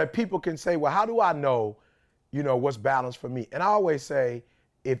 so that people can say, well, how do I know, what's balanced for me? And I always say,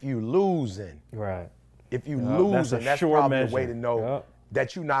 if you losing, right. If you losing, that's probably the way to know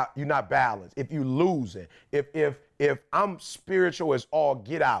that you're not balanced. If you losing, if I'm spiritual as all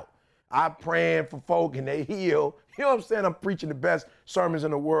get out, I'm praying for folk and they heal. You know what I'm saying? I'm preaching the best sermons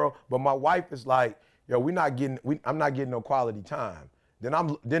in the world, but my wife is like, yo, I'm not getting no quality time.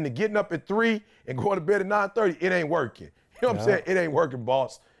 Then the getting up at 3 and going to bed at 9:30, it ain't working. You know what I'm saying? It ain't working,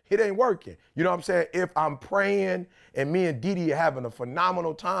 boss. It ain't working. You know what I'm saying? If I'm praying and me and Didi are having a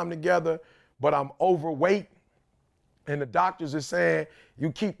phenomenal time together, but I'm overweight and the doctors are saying, you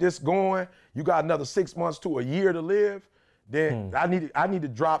keep this going, you got another 6 months to a year to live, then I need to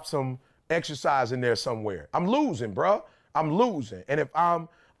drop some exercise in there somewhere. I'm losing, bro. I'm losing. And if I'm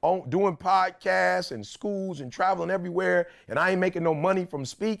doing podcasts and schools and traveling everywhere and I ain't making no money from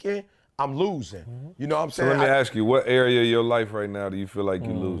speaking, I'm losing. You know what I'm saying? So let me ask you, what area of your life right now do you feel like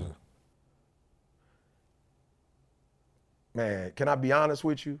you're losing? Man, can I be honest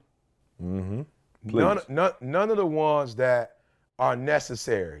with you? Mm-hmm. Please. None of the ones that are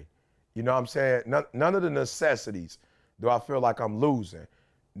necessary. You know what I'm saying? None of the necessities do I feel like I'm losing.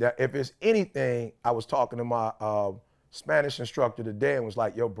 That if it's anything, I was talking to my Spanish instructor today and was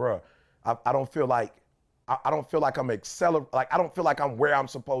like, yo, bro, I don't feel like I'm accelerating. Like, I don't feel like I'm where I'm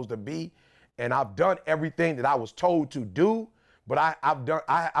supposed to be. And I've done everything that I was told to do, but I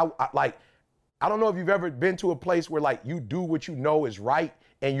don't know if you've ever been to a place where like you do what you know is right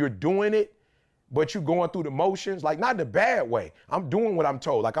and you're doing it, but you're going through the motions, like not in a bad way. I'm doing what I'm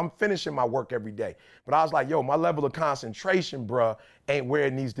told. Like I'm finishing my work every day. But I was like, yo, my level of concentration, bruh, ain't where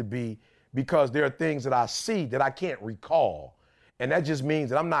it needs to be because there are things that I see that I can't recall. And that just means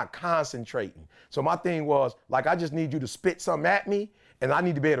that I'm not concentrating. So my thing was, like, I just need you to spit something at me and I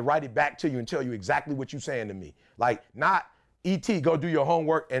need to be able to write it back to you and tell you exactly what you're saying to me. Like, not, E.T., go do your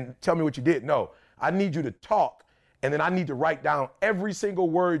homework and tell me what you did. No, I need you to talk and then I need to write down every single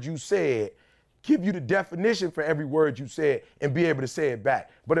word you said, give you the definition for every word you said and be able to say it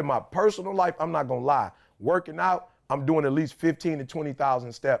back. But in my personal life, I'm not gonna lie. Working out, I'm doing at least 15 to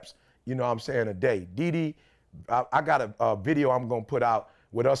 20,000 steps, you know what I'm saying, a day. Didi, I got a video I'm gonna put out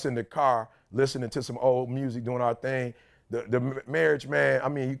with us in the car, listening to some old music, doing our thing. The marriage, man, I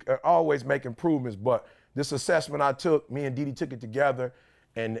mean, you can always make improvements, but this assessment I took, me and Didi took it together,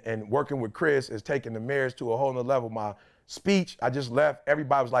 and working with Chris is taking the marriage to a whole nother level. My speech, I just left,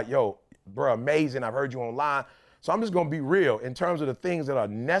 everybody was like, yo, bro, amazing, I've heard you online. So I'm just gonna be real. In terms of the things that are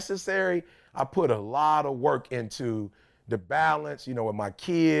necessary, I put a lot of work into the balance, you know, with my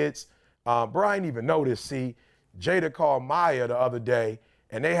kids. Bro, I didn't even know this, see. Jada called Maya the other day,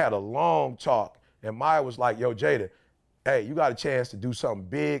 and they had a long talk. And Maya was like, yo, Jada, hey, you got a chance to do something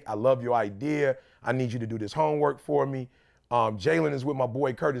big. I love your idea. I need you to do this homework for me. Jalen is with my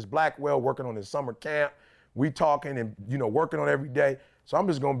boy Curtis Blackwell working on his summer camp. We talking and, you know, working on every day. So I'm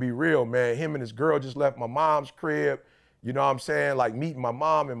just gonna be real, man. Him and his girl just left my mom's crib. You know what I'm saying? Like meeting my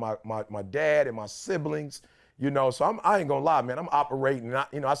mom and my dad and my siblings. You know, so I ain't gonna lie, man. I'm operating.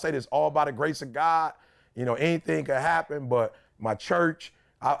 I say this all by the grace of God. You know, anything could happen, but my church,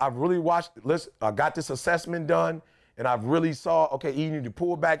 I've really watched. Listen, I got this assessment done, and I've really saw. Okay, you need to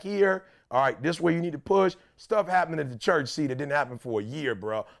pull back here. All right, this way you need to push. Stuff happening at the church, see, that didn't happen for a year,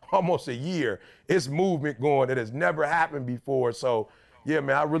 bro. Almost a year. It's movement going that has never happened before. So, yeah,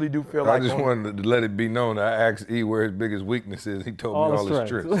 man, I really do feel like. I just wanted to let it be known. I asked E where his biggest weakness is. He told me all his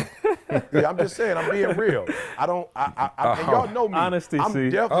tricks. Yeah, I'm just saying, I'm being real. And y'all know me. Honesty, I'm see.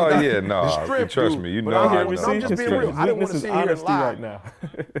 definitely trust me. You know I'm just being real. I didn't want to sit here and lie. Right now.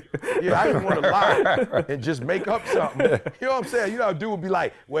 Yeah, I didn't want to lie and just make up something. You know what I'm saying? You know, a dude would be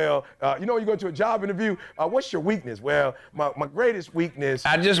like, well, you know, you go to a job interview, what's your weakness? Well, my greatest weakness.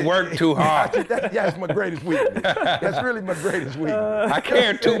 I just work too hard. Yeah, it's my greatest weakness. That's really my greatest weakness. I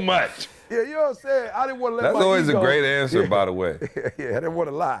care too much. Yeah, you know what I'm saying? I didn't want to let That's my always ego. a great answer, by the way. Yeah, I didn't want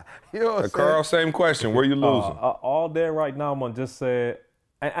to lie. You know what I'm saying? Carl, same question. Where you losing? All day right now, I'm going to just say,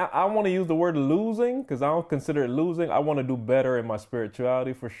 I want to use the word losing because I don't consider it losing. I want to do better in my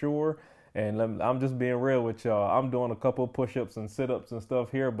spirituality for sure. And I'm just being real with y'all. I'm doing a couple of push-ups and sit-ups and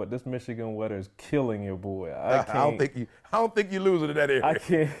stuff here, but this Michigan weather is killing your boy. I don't think you're losing in that area. I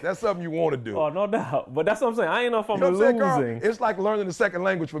can't. That's something you want to do. Oh, no doubt. But that's what I'm saying. I ain't know if I'm you know what I'm saying, losing. Carl? It's like learning a second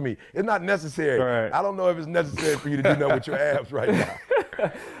language for me. It's not necessary. Right. I don't know if it's necessary for you to do that with your abs right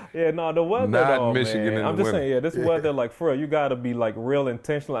now. Yeah, no, the weather, Not though, Michigan man. in I'm the just winter. saying, this weather, like, for real, you got to be, like, real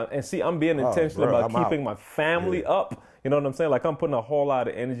intentional. And see, I'm being intentional bro, about keeping my family up. You know what I'm saying? Like, I'm putting a whole lot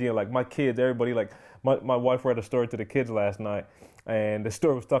of energy in, like, my kids, everybody, like, my wife read a story to the kids last night. And the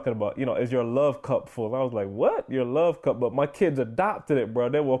story was talking about, you know, is your love cup full? I was like, what? Your love cup? But my kids adopted it, bro.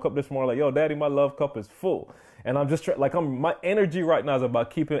 They woke up this morning like, yo, Daddy, my love cup is full. And I'm just my energy right now is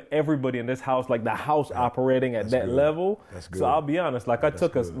about keeping everybody in this house, like the house operating at that level. That's good. So I'll be honest, like I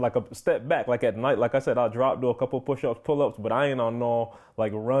took a step back, like at night, like I said, I'll do a couple push-ups, pull-ups, but I ain't on no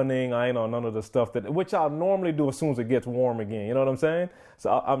like running. I ain't on none of the stuff which I'll normally do as soon as it gets warm again. You know what I'm saying? So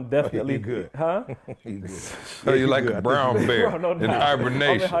I'm definitely good. Huh? You good. So you like a brown bear Bro, no in doubt. hibernation.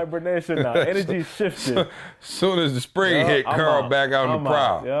 I'm in hibernation now. Energy shifted. Soon as the spring hit, I'm Carl out. back out on the I'm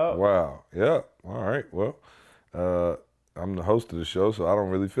prowl. out. Yep. Wow. Yep. All right. Well, I'm the host of the show, so I don't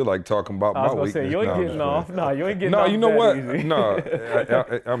really feel like talking about my I was weakness. gonna say, you ain't No, getting off. No, you ain't getting No, off you know that what? easy.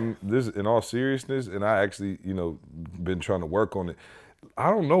 No, I'm this in all seriousness, and I actually, been trying to work on it. I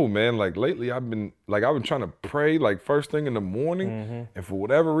don't know, man. Like lately, I've been trying to pray like first thing in the morning, and for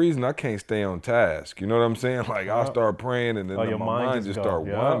whatever reason, I can't stay on task. You know what I'm saying? Like I'll start praying, and then your my mind mind just just go. start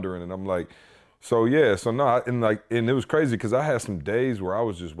Yeah. wandering, and I'm like. So yeah, and it was crazy because I had some days where I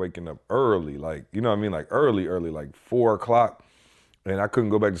was just waking up early, like you know what I mean, like early, like 4 o'clock, and I couldn't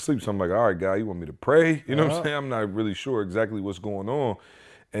go back to sleep. So I'm like, all right, God, you want me to pray? You know what I'm saying? I'm not really sure exactly what's going on.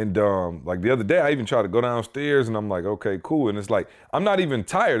 And like the other day, I even tried to go downstairs, and I'm like, okay, cool. And it's like I'm not even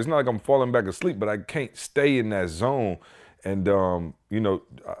tired. It's not like I'm falling back asleep, but I can't stay in that zone. And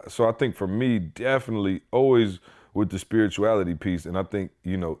so I think for me, definitely always with the spirituality piece, and I think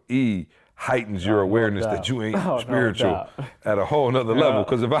E heightens your awareness that you ain't spiritual at a whole nother level.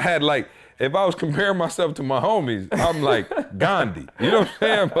 Because if I was comparing myself to my homies, I'm like Gandhi. You know what I'm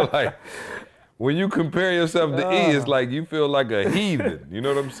saying? But like when you compare yourself to E, it's like you feel like a heathen. You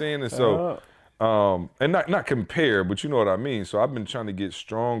know what I'm saying? And so, and not compare, but you know what I mean. So I've been trying to get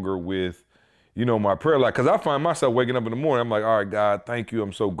stronger with, my prayer life. Because I find myself waking up in the morning, I'm like, all right, God, thank you.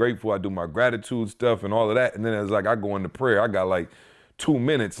 I'm so grateful. I do my gratitude stuff and all of that. And then it's like I go into prayer. I got like 2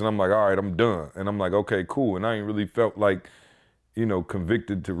 minutes and I'm like, all right, I'm done. And I'm like, okay, cool. And I ain't really felt like,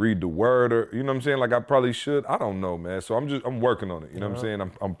 convicted to read the word or, you know what I'm saying? Like I probably should. I don't know, man. So I'm working on it. You know what I'm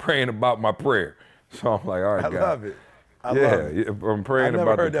saying? I'm praying about my prayer. So I'm like, all right, I God. love it. I yeah, love it. I'm praying I never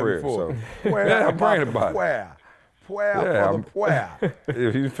about heard the that prayer. before. So yeah, I'm praying about it. Prayer for the prayer.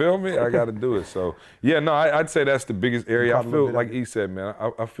 If you feel me, I got to do it. So yeah, no, I'd say that's the biggest area. I feel like he said, man,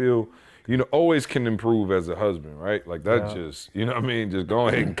 I feel, always can improve as a husband, right? Like that just, you know what I mean? Just go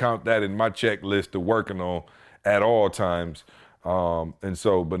ahead and count that in my checklist of working on at all times. And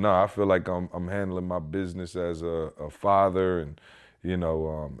so, but no, I feel like I'm handling my business as a father and,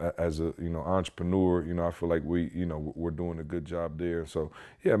 as a, entrepreneur, I feel like we're doing a good job there. So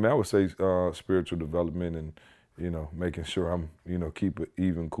yeah, man, I would say spiritual development and, making sure I'm, keep an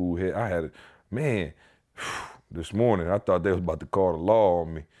even cool head. I had it, man, this morning, I thought they was about to call the law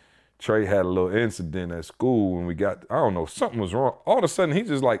on me. Trey had a little incident at school when we got, I don't know, something was wrong. All of a sudden, he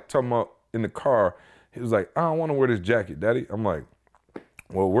just like talking about in the car, he was like, I don't want to wear this jacket, Daddy. I'm like,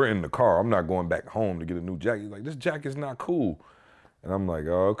 well, we're in the car. I'm not going back home to get a new jacket. He's like, this jacket's not cool. And I'm like,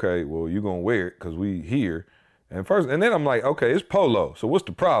 oh, okay, well, you gonna wear it because we here. And then I'm like, okay, it's polo, so what's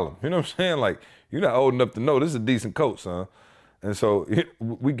the problem? You know what I'm saying? Like, you're not old enough to know this is a decent coat, son. And so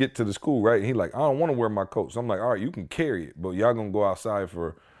we get to the school, right? And he like, I don't want to wear my coat. So I'm like, all right, you can carry it, but y'all gonna go outside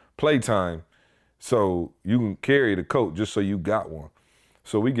for playtime, so you can carry the coat just so you got one.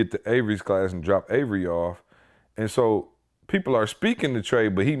 So we get to Avery's class and drop Avery off. And so people are speaking to Trey,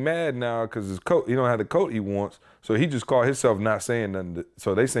 but he mad now because his coat, he don't have the coat he wants. So he just called himself not saying nothing.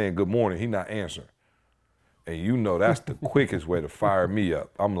 So they saying good morning, he not answering. And you know that's the quickest way to fire me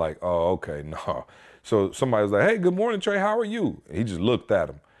up. I'm like, oh, okay, no. So somebody was like, hey, good morning, Trey, how are you? And he just looked at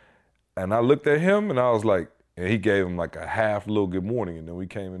him. And I looked at him and I was like, and he gave him like a half little good morning. And then we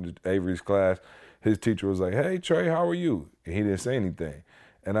came into Avery's class. His teacher was like, hey, Trey, how are you? And he didn't say anything.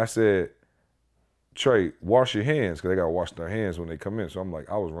 And I said, Trey, wash your hands, because they got to wash their hands when they come in. So I'm like,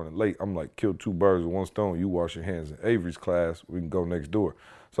 I was running late. I'm like, kill two birds with one stone. You wash your hands. In Avery's class, we can go next door.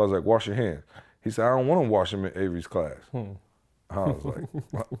 So I was like, wash your hands. He said, I don't want to wash them in Avery's class. I was like,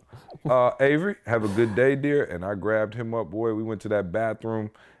 Avery, have a good day, dear. And I grabbed him up, boy. We went to that bathroom.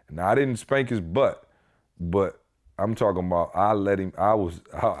 And I didn't spank his butt, but I'm talking about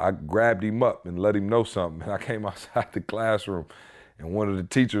I grabbed him up and let him know something. And I came outside the classroom, and one of the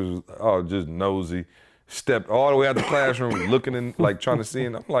teachers was just nosy, stepped all the way out the classroom, looking in, like trying to see.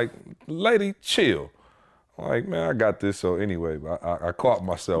 And I'm like, lady, chill. I'm like, man, I got this. So anyway, I caught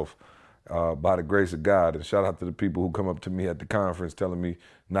myself by the grace of God. And shout out to the people who come up to me at the conference telling me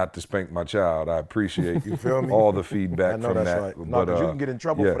not to spank my child. I appreciate You feel me? all the feedback I know from that's that. right. No, but you can get in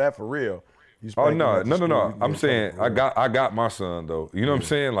trouble for that for real. Oh no. I'm saying I got my son though. You know what I'm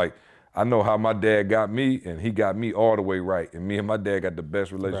saying? Like, I know how my dad got me, and he got me all the way right. And me and my dad got the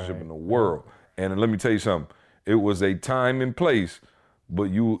best relationship in the world. And let me tell you something. It was a time and place, but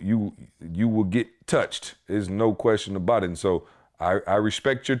you will get touched. There's no question about it. And so I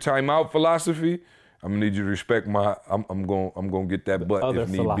respect your timeout philosophy. I'm gonna need you to respect my. I'm gonna get that butt if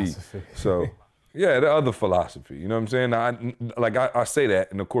need philosophy. Be. So. Yeah, the other philosophy, you know what I'm saying? I say that,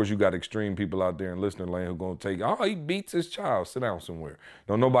 and of course you got extreme people out there in listener land who gonna take, oh, he beats his child, sit down somewhere.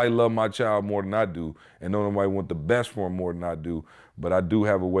 Don't nobody love my child more than I do, and don't nobody want the best for him more than I do, but I do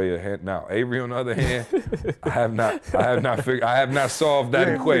have a way of, now Avery on the other hand, I have not solved that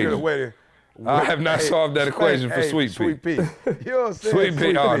equation. I have not solved that equation for Sweet Pea. Sweet Pea. You know what I'm saying? Sweet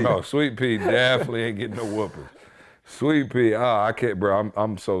Pea, oh no, Sweet Pea definitely ain't getting no whoopers. Sweet Pea, I can't, bro.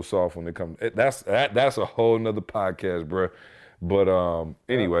 I'm so soft when it comes. That's a whole nother podcast, bro. But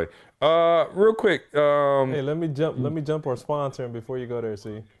anyway, real quick. Hey, let me jump our sponsoring before you go there.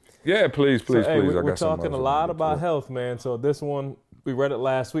 See. Yeah, please. We're talking a lot about health, man. So this one we read it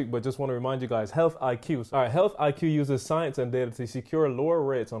last week, but just want to remind you guys, Health IQ. All right, Health IQ uses science and data to secure lower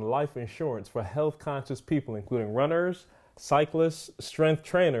rates on life insurance for health-conscious people, including runners, cyclists, strength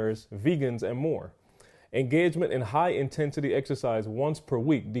trainers, vegans, and more. Engagement in high-intensity exercise once per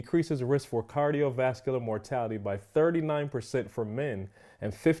week decreases risk for cardiovascular mortality by 39% for men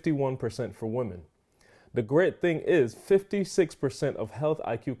and 51% for women. The great thing is 56% of Health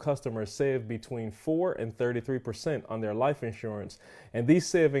IQ customers save between 4 and 33% on their life insurance, and these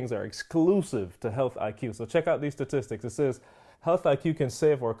savings are exclusive to Health IQ. So check out these statistics. It says Health IQ can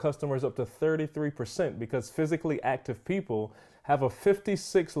save our customers up to 33% because physically active people have a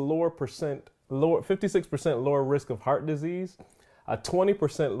 56% lower risk of heart disease, a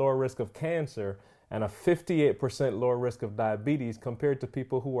 20% lower risk of cancer, and a 58% lower risk of diabetes compared to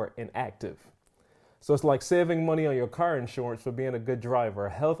people who are inactive. So it's like saving money on your car insurance for being a good driver.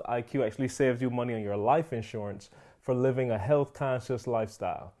 Health IQ actually saves you money on your life insurance for living a health-conscious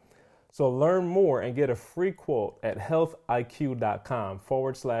lifestyle. So learn more and get a free quote at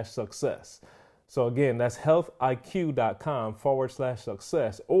healthiq.com/success. So again, that's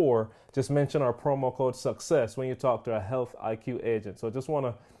healthiq.com/success, or just mention our promo code SUCCESS when you talk to a Health IQ agent. So just want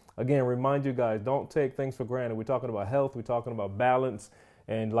to, again, remind you guys, don't take things for granted. We're talking about health, we're talking about balance,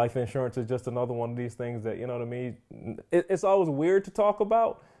 and life insurance is just another one of these things that, you know what I mean? It's always weird to talk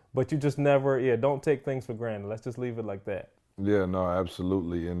about, but you just never, don't take things for granted. Let's just leave it like that. Yeah, no,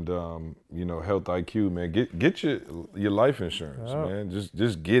 absolutely. And, Health IQ, man, get your life insurance, man.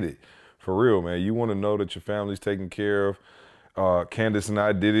 Just get it. For real, man. You want to know that your family's taken care of. Candace and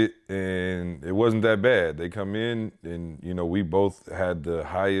I did it, and it wasn't that bad. They come in, and, we both had the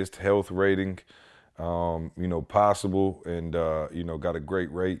highest health rating, possible, and, got a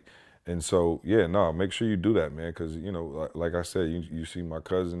great rate. And so, make sure you do that, man, because, like I said, you see my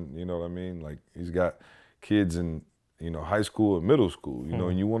cousin, you know what I mean? Like, he's got kids in, high school and middle school,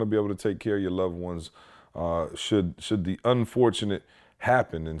 and you want to be able to take care of your loved ones should the unfortunate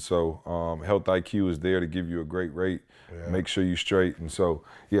happen. And so Health IQ is there to give you a great rate, make sure you're straight. And so,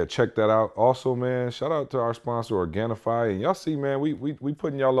 yeah, check that out. Also, man, shout out to our sponsor, Organifi. And y'all see, man, we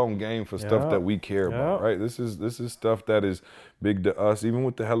putting y'all on game for stuff that we care about, right? This is stuff that is big to us. Even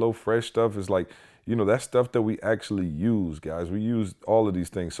with the HelloFresh stuff, is like, you know, that's stuff that we actually use, guys. We use all of these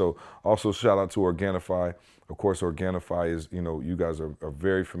things. So also shout out to Organifi. Of course, Organifi is, you know, you guys are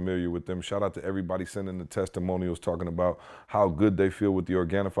very familiar with them. Shout out to everybody sending the testimonials talking about how good they feel with the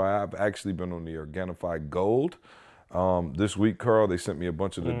Organifi. I've actually been on the Organifi Gold. This week, Carl, they sent me a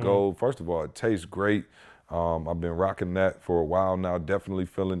bunch of the Gold. First of all, it tastes great. I've been rocking that for a while now, definitely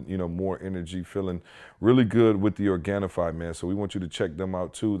feeling, you know, more energy, feeling really good with the Organifi, man. So we want you to check them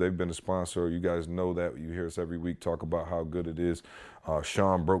out too. They've been a sponsor. You guys know that. You hear us every week talk about how good it is.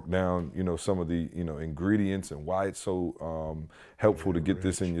 Sean broke down, you know, some of the, you know, ingredients and why it's so helpful to get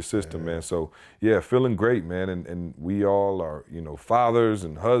this in your system, man. So yeah, feeling great, man. And we all are, you know, fathers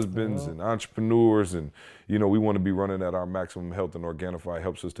and husbands and entrepreneurs, and, you know, we want to be running at our maximum health, and Organifi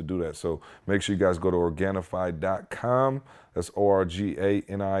helps us to do that. So make sure you guys go to Organifi.com. That's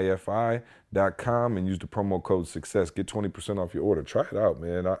ORGANIFI.com, and use the promo code SUCCESS. Get 20% off your order. Try it out,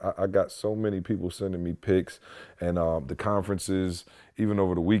 man. I got so many people sending me pics, and the conferences, even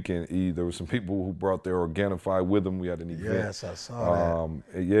over the weekend, there were some people who brought their Organifi with them. We had an event. Yes, I saw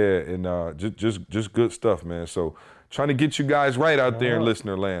that. Yeah, and just good stuff, man. So trying to get you guys right out there in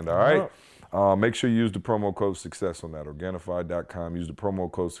listener land, all right? Make sure you use the promo code SUCCESS on that, Organifi.com. Use the promo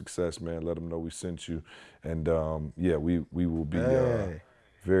code SUCCESS, man. Let them know we sent you. And, yeah, we will be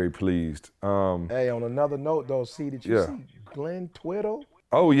very pleased. Hey, on another note, though, did you see Glenn Twiddle?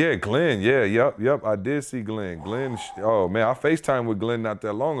 Oh, yeah, Glenn. Yeah, yep. I did see Glenn. Oh, man, I FaceTimed with Glenn not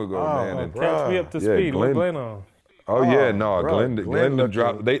that long ago, man. And catch me up to speed. What Glenn on? Oh, yeah, no, Glenn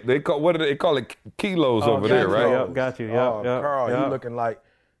dropped. They call it kilos over there, right? Yep, got you. Yep, Carl, he looking like,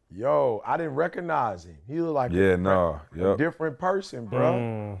 yo, I didn't recognize him. He looked like a different person,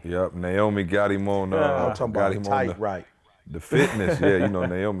 bro. Yep, Naomi got him on. I'm talking about tight, right? The fitness, yeah, you know,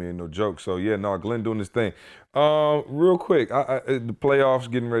 Naomi ain't no joke. So yeah, no, Glenn doing his thing. Real quick, the playoffs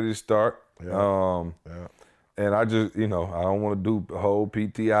getting ready to start. And I just, you know, I don't want to do the whole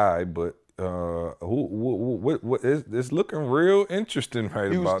PTI, but what is it's looking real interesting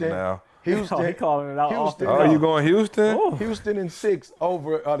right about now. Houston. He calling it out. Houston. Oh, you going Houston? Oh. Houston in 6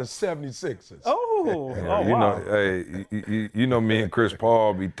 over the 76ers. Oh, You wow. know, hey, you know me and Chris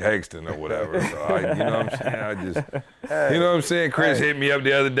Paul be texting or whatever. So you know what I'm saying? You know what I'm saying? Chris hit me up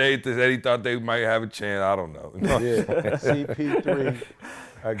the other day, said he thought they might have a chance. I don't know. Yeah, CP3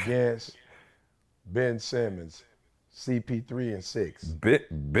 against Ben Simmons. CP3 and 6.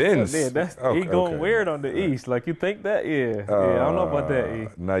 Ben's. He going weird on the East. Like, you think that? Yeah, I don't know about that, E.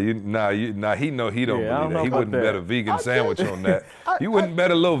 He know he don't believe that. He wouldn't bet a vegan sandwich on that. He wouldn't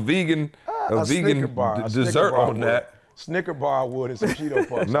bet a little vegan dessert on that. Snicker bar would and some Cheeto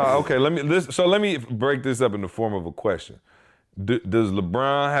Puffs. No, okay. Let me break this up in the form of a question. Does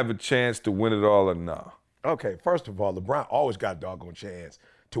LeBron have a chance to win it all or not? Okay, first of all, LeBron always got a doggone chance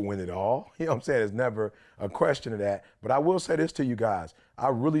to win it all. You know what I'm saying? There's never a question of that. But I will say this to you guys. I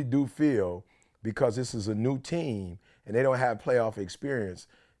really do feel, because this is a new team and they don't have playoff experience,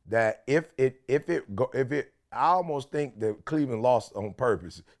 that I almost think that Cleveland lost on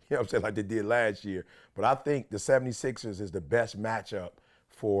purpose. You know what I'm saying? Like they did last year. But I think the 76ers is the best matchup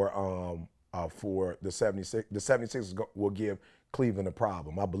for the 76ers. The 76ers will give Cleveland a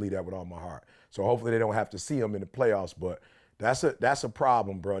problem. I believe that with all my heart. So hopefully they don't have to see them in the playoffs, but that's a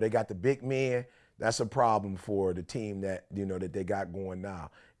problem, bro. They got the big men. That's a problem for the team that, you know, that they got going now.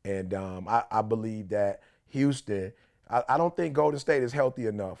 And I believe that Houston, I don't think Golden State is healthy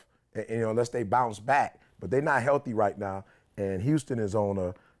enough, you know, unless they bounce back. But they're not healthy right now. And Houston is on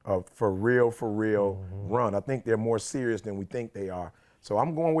a for real run. I think they're more serious than we think they are. So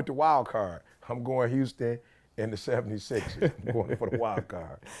I'm going with the wild card. I'm going Houston and the 76ers. I'm going for the wild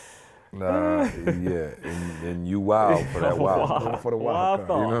card. Nah, yeah, and you wild for that wild. For the wild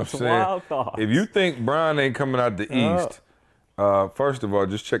card. You know what I'm saying? Wild thoughts. If you think Bron ain't coming out the East, first of all,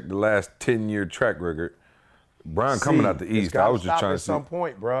 just check the last 10-year track record. Bron coming out the East. I was just trying to see. At some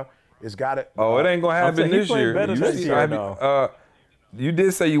point, bro. It's got to. Oh, it ain't gonna happen this year. Better this year, you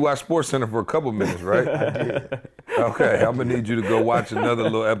did say you watched SportsCenter for a couple minutes, right? I did. Okay, I'm gonna need you to go watch another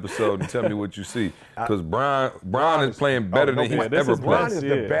little episode and tell me what you see. Because Bron is playing better than he's ever played. Bron is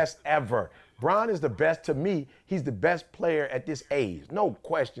the best ever. Bron is the best to me. He's the best player at this age. No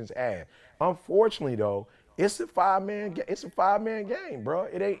questions asked. Unfortunately, though, it's a five-man game, bro.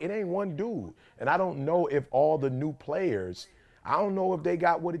 It ain't one dude. And I don't know if all the new players, I don't know if they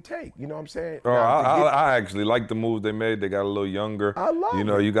got what it takes. You know what I'm saying? Oh, Now, to get- I actually like the moves they made. They got a little younger. I love You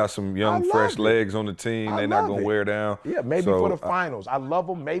know, it. you got some I young, love fresh it. legs on the team. I They're not love gonna it. wear down. Yeah, maybe So, for the finals. I love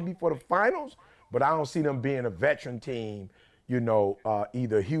them maybe for the finals, but I don't see them being a veteran team. You know,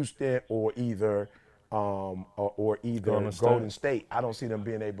 either Houston or either Golden State. I don't see them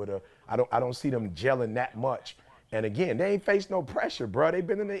being able to. I don't see them gelling that much. And again, they ain't faced no pressure, bro. They've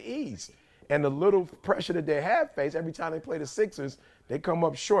been in the East, and the little pressure that they have faced every time they play the Sixers, they come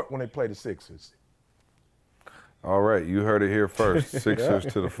up short when they play the Sixers. All right, you heard it here first. Sixers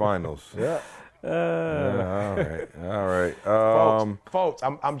to the finals. Yeah. All right. Folks,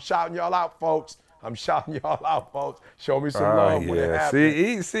 I'm shouting y'all out, folks. I'm shouting y'all out, folks. Show me some love when it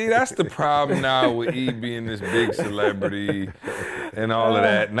happens. See, that's the problem now with E being this big celebrity and all of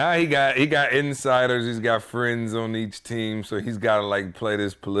that. Now he got insiders. He's got friends on each team, so he's got to like play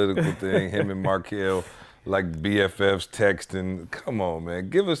this political thing. Him and Markelle, like BFFs texting. Come on,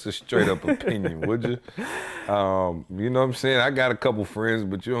 man, give us a straight up opinion, would you? You know what I'm saying? I got a couple friends,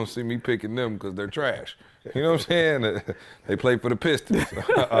 but you don't see me picking them because they're trash. You know what I'm saying? They play for the Pistons.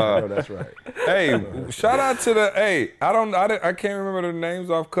 Oh, that's right. Hey, shout out to the I can't remember their names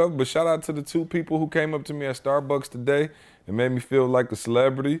off cuff, but shout out to the two people who came up to me at Starbucks today and made me feel like a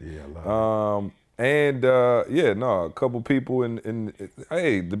celebrity. Yeah, I love a couple people in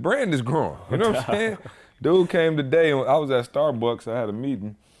hey, the brand is growing. You know what I'm saying? Dude came today and I was at Starbucks. I had a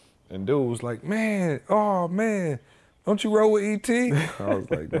meeting, and dude was like, "Man, don't you roll with ET?" I was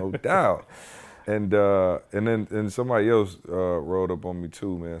like, "No doubt." And then somebody else rolled up on me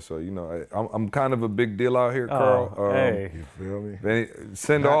too, man. So you know, I'm kind of a big deal out here, Carl. you. You feel me? Man,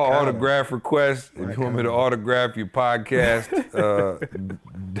 send all autograph requests. If you want me to autograph your podcast,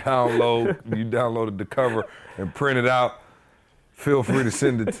 downloaded the cover and print it out. Feel free to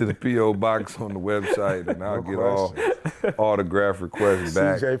send it to the P.O. box on the website, and I'll get all autograph requests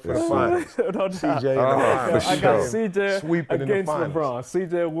back. CJ for the finals. No doubt. CJ in the finals. I got CJ Sweeping in the against finals. LeBron.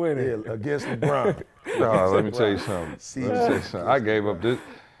 CJ winning. Yeah, against LeBron. No, let me tell you something. I gave up this.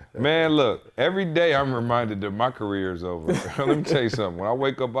 Man, look, every day I'm reminded that my career is over. Let me tell you something. When I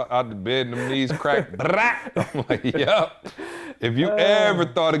wake up out the bed and them knees crack, I'm like, yup. If you ever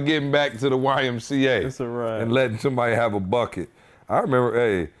thought of getting back to the YMCA It's a wrap. and letting somebody have a bucket, I remember,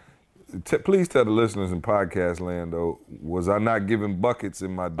 hey, please tell the listeners in podcast land, though, was I not giving buckets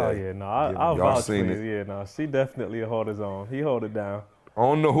in my day? Oh yeah, no, I Y'all vouch for seen you. it. Yeah, no, she definitely hold his own. He hold it down.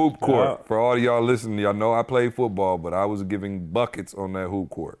 On the hoop court, Yeah. for all of y'all listening, y'all know I played football, but I was giving buckets on that hoop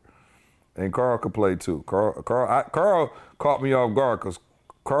court. And Carl could play too. Carl caught me off guard because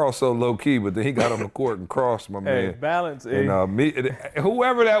Carl's so low key, but then he got on the court and crossed my Hey, man. balance. And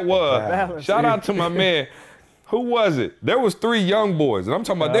whoever that was, Balance, shout eh? out to my man. Who was it? There was 3 young boys, and I'm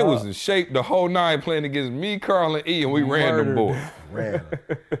talking about they was in shape the whole night playing against me, Carl, and E, and we ran them boys. Ran.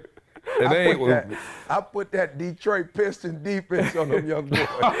 And I put that Detroit Piston defense on them young boys.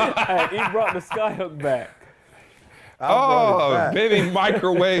 Hey, he brought the Skyhook back. I brought it back. Vinny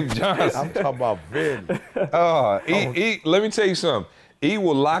Microwave Johnson. I'm talking about Vinny. Let me tell you something. E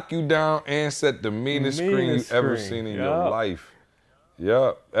will lock you down and set the meanest screen you've Meanest ever screen. seen in Yup. your life.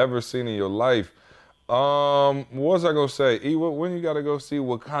 Yep, ever seen in your life. What was I gonna say? E, when you gotta go see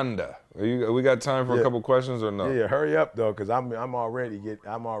Wakanda? We got time for a couple questions or no? Yeah, hurry up though, cause I'm already DD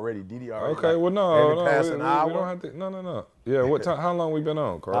already. Okay, well no, past we an don't hour. have to. No. Yeah, what time? How long we been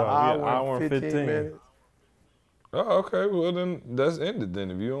on, Carl? hour and 15 minutes. Oh, okay. Well, then that's ended.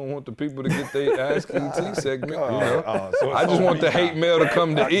 Then if you don't want the people to get their Ask ET segment, you know, So I just want the hate mail to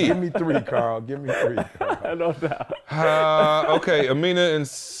come to E. Give me 3, Carl. Give me 3. Carl. No doubt. Okay, Amina in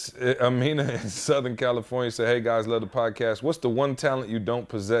Southern California said, "Hey guys, love the podcast. What's the one talent you don't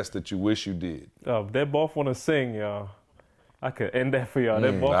possess that you wish you did?" They both want to sing, y'all. I could end that for y'all.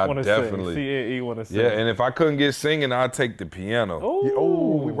 They both I want to definitely- sing. C and E want to sing. Yeah, and if I couldn't get singing, I'd take the piano.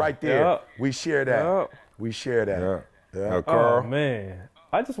 We right there. Yeah. We share that. Yeah. We share that. Yeah. Oh Carl. man,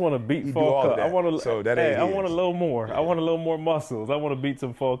 I just want to beat do folk all up. that. I want to. So that hey, ain't I want a his. little more. I want a little more muscles. I want to beat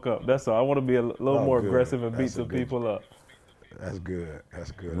some folk up. That's all. I want to be a little more good. aggressive and beat That's a some good people up. That's good.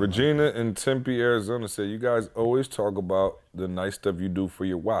 That's good. Regina in Tempe, Arizona said, "You guys always talk about the nice stuff you do for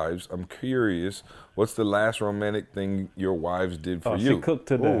your wives. I'm curious, what's the last romantic thing your wives did for Oh, you?" she cooked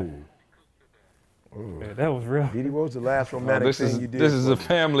today. Yeah, that was real. Didi, what was the last Oh, romantic this thing is you did? this is a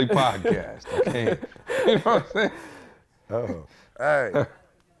family podcast. I can't. You know what I'm saying?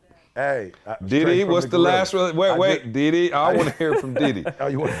 Hey. Didi, what's the last? Wait, Didi. I want to hear from Didi. Oh,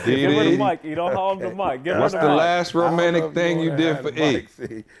 you want Give her the Didi, mic. You don't hog the mic. Give what's her the the mic. last romantic thing you did for E?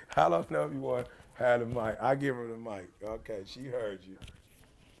 I don't know if you want to have the mic. I give her the mic. Okay, she heard you.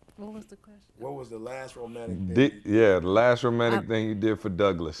 What was the question? What was the last romantic thing? The last romantic thing you did for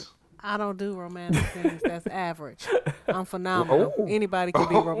Douglas. I don't do romantic things. That's average. I'm phenomenal. Oh. Anybody can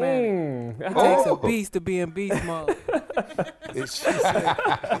be romantic. It takes a beast to be in beast mode. She said,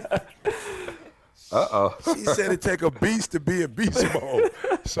 she said it take a beast to be in beast mode.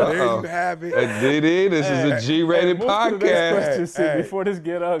 So there you have it. This is a G-rated podcast. Question, see, before this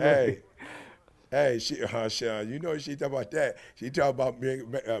get ugly. Hey, Sean, you know she talk about that. She talk about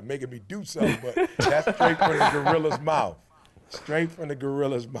making me do something, but that's straight from the gorilla's mouth. Straight from the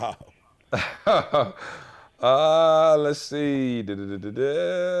gorilla's mouth. Let's see.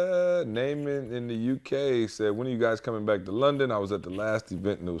 Naaman in the UK said, when are you guys coming back to London? I was at the last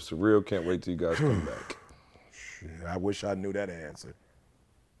event and it was surreal. Can't wait till you guys come back. I wish I knew that answer.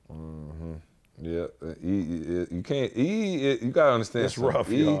 Mm-hmm. Yeah, you can't. You gotta understand. It's rough,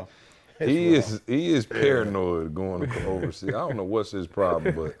 y'all. He is paranoid going overseas. I don't know what's his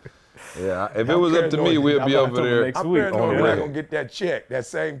problem, but yeah, if it was up to me, we'd be over there. Next I'm week. paranoid we're not gonna get that check, that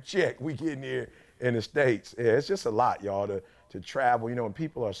same check we getting here in the States. Yeah, it's just a lot, y'all, to travel. You know, and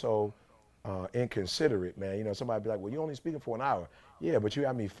people are so inconsiderate, man. You know, somebody be like, well, you only speaking for an hour. Yeah, but you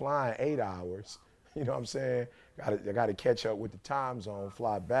have me flying 8 hours. You know what I'm saying? I got to catch up with the time zone,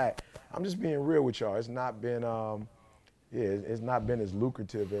 fly back. I'm just being real with y'all. It's not been, it's not been as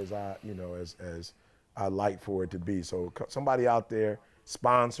lucrative as as I like for it to be. So somebody out there,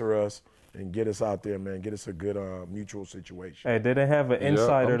 sponsor us and get us out there, man. Get us a good mutual situation. Hey, they didn't have an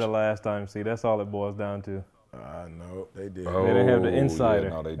insider the last time. See, that's all it boils down to. No, they did. Oh, They didn't have the insider.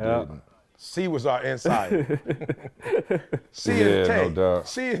 Yeah, no, they Yeah. didn't. C was our insider. C Yeah, and Tay. no doubt.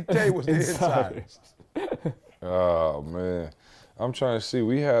 C and Tay was the insiders. Oh man, I'm trying to see.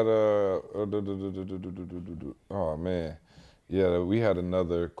 We had oh man, yeah, we had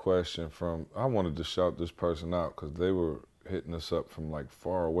another question from. I wanted to shout this person out because they were hitting us up from like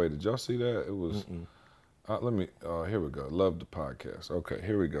far away. Did y'all see that? It was. Let me. Here we go. Love the podcast. Okay,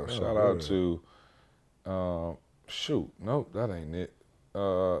 here we go. Shout out to. Shoot, nope, that ain't it.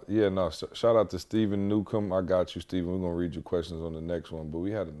 Shout out to Stephen Newcomb. I got you, Stephen. We're gonna read your questions on the next one. But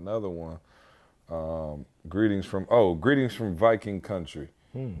we had another one. Greetings from Viking country.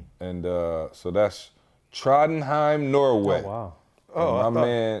 And so that's Trondheim, Norway. Oh, wow. Oh,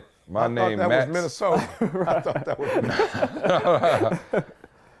 My name that Matt. was Minnesota. I thought that was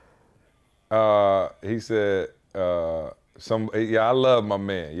Minnesota. He said, I love my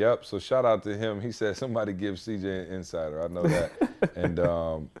man. Yep. So shout out to him. He said somebody give CJ an insider. I know that.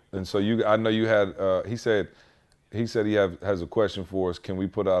 and so I know you had. He said he has a question for us. Can we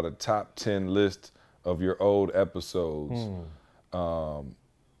put out a top 10 list of your old episodes?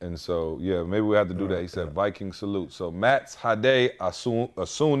 And so maybe we have to do that. He said Viking salute. So Mats Hade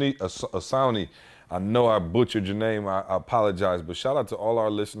Asuni. I know I butchered your name. I apologize, but shout out to all our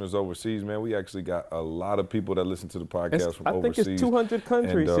listeners overseas, man. We actually got a lot of people that listen to the podcast from overseas. I think it's 200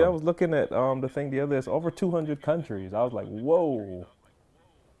 countries. See, I was looking at the thing the other day. It's over 200 countries. I was like, whoa.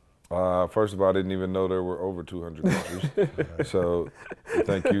 First of all, I didn't even know there were over 200 countries. So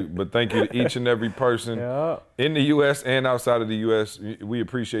thank you. But thank you to each and every person in the U.S. and outside of the U.S. We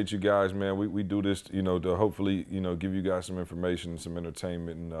appreciate you guys, man. We do this, to hopefully, give you guys some information, some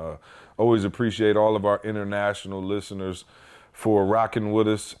entertainment. And always appreciate all of our international listeners for rocking with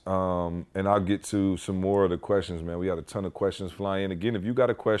us. And I'll get to some more of the questions, man. We had a ton of questions flying in. Again, if you got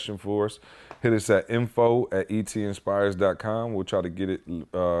a question for us, hit us at info@etinspires.com. We'll try to get it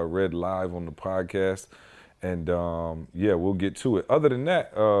read live on the podcast. And we'll get to it. Other than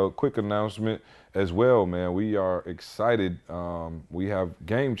that, quick announcement as well, man. We are excited. We have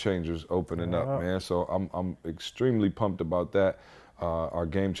Game Changers opening up, man. So I'm extremely pumped about that. Our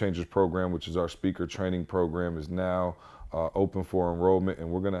Game Changers program, which is our speaker training program, is now open for enrollment, and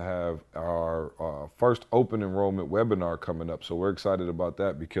we're going to have our first open enrollment webinar coming up. So we're excited about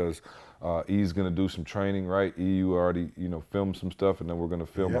that because E's going to do some training, right? You already, filmed some stuff, and then we're going to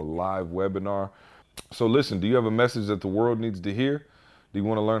film a live webinar. So listen, do you have a message that the world needs to hear? Do you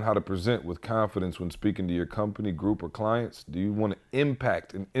want to learn how to present with confidence when speaking to your company, group, or clients? Do you want to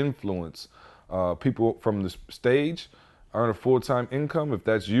impact and influence people from the stage? Earn a full-time income? If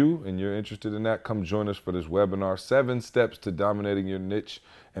that's you and you're interested in that, come join us for this webinar, 7 Steps to Dominating Your Niche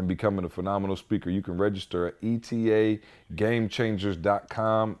and Becoming a Phenomenal Speaker. You can register at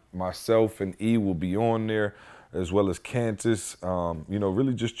etagamechangers.com. Myself and E will be on there, as well as Cantus,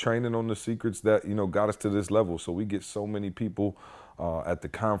 really just training on the secrets that, got us to this level. So we get so many people at the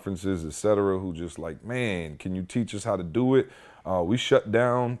conferences, et cetera, who just like, man, can you teach us how to do it? We shut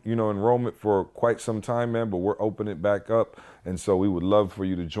down, enrollment for quite some time, man, but we're opening it back up. And so we would love for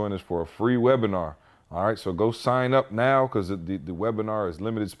you to join us for a free webinar All right, so go sign up now because the webinar is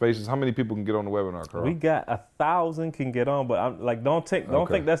limited spaces. How many people can get on the webinar, Carl? We got 1,000 can get on, but I'm like, don't think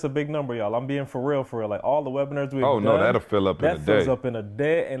that's a big number, y'all. I'm being for real. Like all the webinars we've done. No, that'll fill up in a day. That fills up in a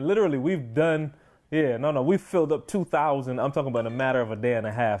day, and literally we've done. Yeah, we've filled up 2,000. I'm talking about in a matter of a day and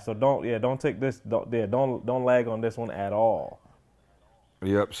a half. So don't take this. Don't lag on this one at all.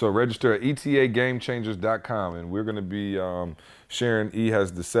 Yep. So register at etagamechangers.com, and we're going to be sharing. E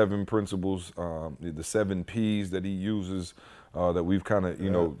has the 7 principles, the 7 P's that he uses that we've kind of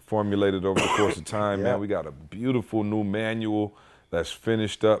formulated over the course of time. Man, we got a beautiful new manual that's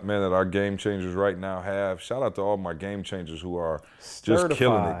finished up, man, that our Game Changers right now have. Shout out to all my Game Changers who are just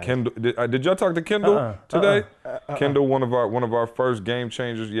killing it. Kendall, did y'all talk to Kendall today? Kendall, one of our first Game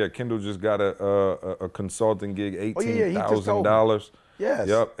Changers. Yeah, Kendall just got a consulting gig, $18,000. Yes.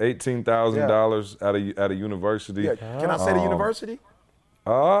 Yep, $18,000 at a university. Yeah. Can I say the university?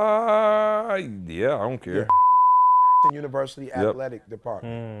 Yeah, I don't care. University Athletic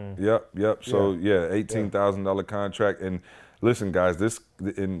Department. Yep. So yeah, $18,000 contract. And listen, guys,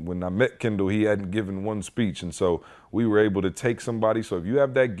 when I met Kendall, he hadn't given one speech, and so we were able to take somebody. So if you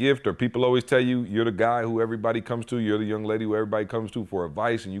have that gift, or people always tell you you're the guy who everybody comes to, you're the young lady who everybody comes to for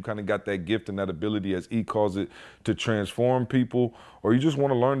advice, and you kind of got that gift and that ability, as E calls it, to transform people, or you just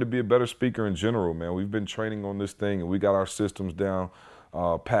want to learn to be a better speaker in general, man. We've been training on this thing, and we got our systems down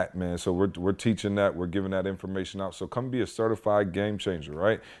pat, man. So we're teaching that. We're giving that information out. So come be a certified game changer,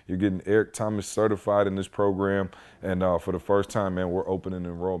 right? You're getting Eric Thomas certified in this program. And for the first time, man, we're opening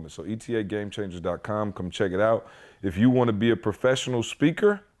enrollment. So etagamechangers.com, come check it out. If you want to be a professional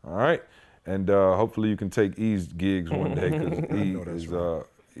speaker, all right, and hopefully you can take E's gigs one day, because E is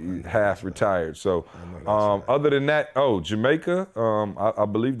half retired. So other than that, Jamaica, I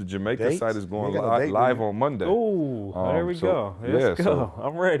believe the Jamaica site is going live on Monday. Oh, there we go. Let's go.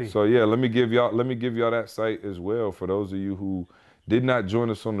 I'm ready. So yeah, let me give y'all that site as well for those of you who did not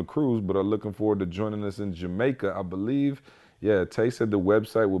join us on the cruise but are looking forward to joining us in Jamaica. I believe, Tay said the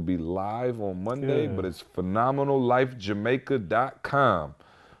website will be live on Monday, but it's phenomenallifejamaica.com.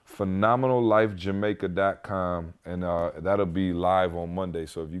 phenomenallifejamaica.com, and that'll be live on Monday.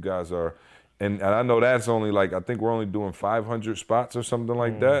 So if you guys are, and I know that's only I think we're only doing 500 spots or something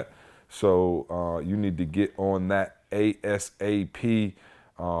like that. So you need to get on that ASAP.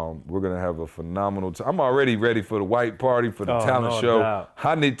 We're going to have a phenomenal time. I'm already ready for the white party, for the talent show. Doubt.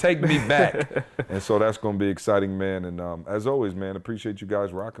 Honey, take me back. And so that's going to be exciting, man. And as always, man, appreciate you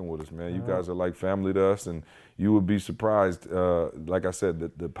guys rocking with us, man. You guys are like family to us, and you would be surprised. Like I said,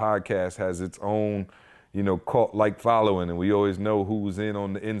 the podcast has its own, cult-like following, and we always know who's in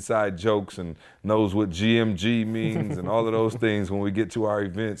on the inside jokes and knows what GMG means and all of those things. When we get to our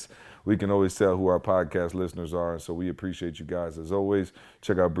events, we can always tell who our podcast listeners are, and so we appreciate you guys. As always,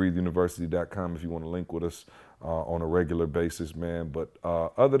 check out breatheuniversity.com if you want to link with us on a regular basis, man. But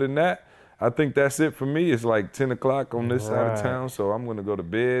other than that, I think that's it for me. It's like 10 o'clock on this side of town, so I'm going to go to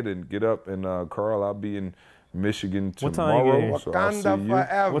bed and get up. And Carl, I'll be in Michigan tomorrow. So I'll see you.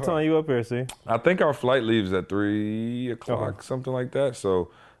 Forever. What time you up here, see? I think our flight leaves at 3 o'clock, something like that.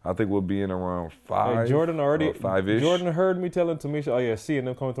 So I think we'll be in around 5. Hey, Jordan already, 5-ish. Jordan heard me telling Tamisha, seeing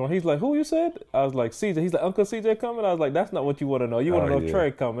them coming through. He's like, who you said? I was like, CJ. He's like, Uncle CJ coming? I was like, that's not what you want to know. You want to know Trey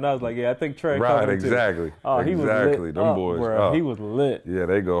coming. I was like, I think Trey coming too. Exactly. He was lit. Them boys. Bro. He was lit. Yeah,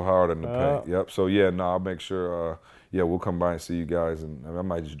 they go hard in the paint. Yep. So I'll make sure, we'll come by and see you guys, and I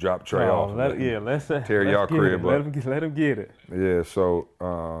might just drop Trey off. Let's tear y'all crib up. Let him get it. Yeah, so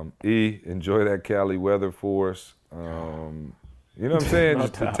enjoy that Cali weather for us. You know what I'm saying?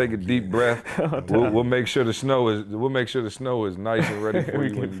 Just to take a deep breath. We'll make sure the snow is nice and ready for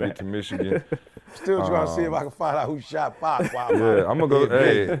you when you get to Michigan. Still trying to see if I can find out who shot Pop. I'm gonna go.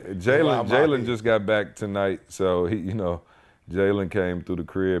 Hey, Jalen just got back tonight, so he, Jalen came through the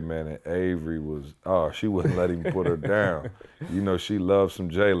crib, man, and Avery she wouldn't let him put her down. She loves some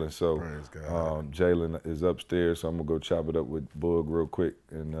Jalen, so Jalen is upstairs, so I'm gonna go chop it up with Bug real quick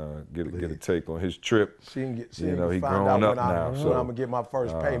and get a take on his trip. He grown up now, so I'm gonna get my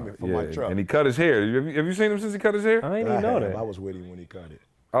first payment for my truck. And he cut his hair. Have you seen him since he cut his hair? I didn't even know that. I was with him when he cut it.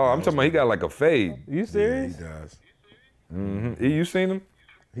 Oh, I'm talking about he got like a fade. You serious? Yeah, he does. Mm-hmm. You seen him?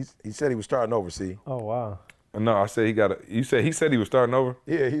 He said he was starting over. See? Oh wow. No, I said he said he was starting over.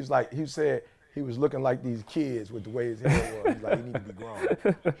 Yeah, he said he was looking like these kids with the way his hair was. He's like, he need to be grown.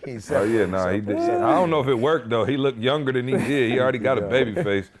 He said, he did. I don't know if it worked though. He looked younger than he did. He already got a baby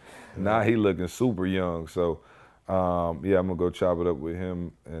face. Now he looking super young. So, I'm gonna go chop it up with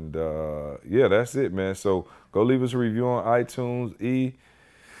him, and that's it, man. So go leave us a review on iTunes.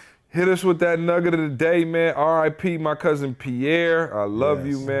 Hit us with that nugget of the day, man. R.I.P. my cousin Pierre. I love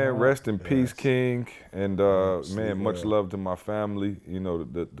you, man. Rest in peace, King. And man, much love to my family. You know,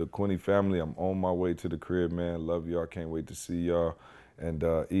 the Quinney family. I'm on my way to the crib, man. Love y'all. Can't wait to see y'all. And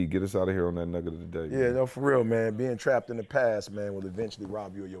E, get us out of here on that nugget of the day. Yeah, no, for real, man. Being trapped in the past, man, will eventually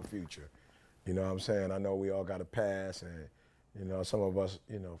rob you of your future. You know what I'm saying? I know we all got a past, and you know, some of us,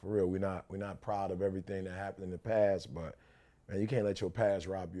 you know, for real, we're not proud of everything that happened in the past, but man, you can't let your past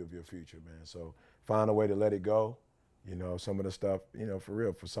rob you of your future, man. So find a way to let it go. You know, some of the stuff, you know, for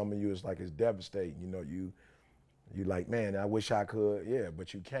real, for some of you, it's like it's devastating. You know, you like, man, I wish I could, yeah,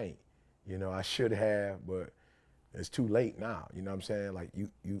 but you can't. You know, I should have, but it's too late now. You know what I'm saying? Like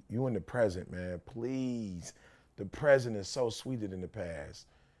you in the present, man. Please, the present is so sweeter than the past.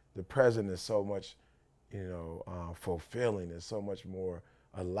 The present is so much, you know, fulfilling. There's so much more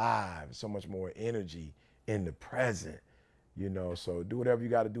alive, so much more energy in the present. You know, so do whatever you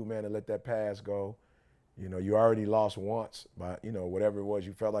got to do, man, to let that past go. You know, you already lost once by, you know, whatever it was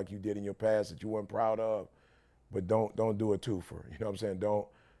you felt like you did in your past that you weren't proud of, but don't do a twofer. You know what I'm saying?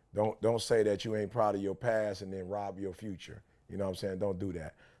 Don't say that you ain't proud of your past and then rob your future. You know what I'm saying? Don't do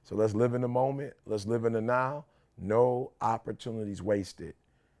that. So let's live in the moment. Let's live in the now. No opportunities wasted,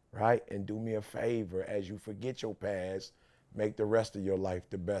 right? And do me a favor, as you forget your past, make the rest of your life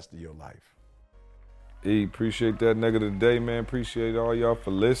the best of your life. E, appreciate that nugget of the day, man. Appreciate all y'all for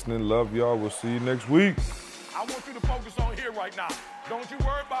listening. Love y'all. We'll see you next week. I want you to focus on here right now. Don't you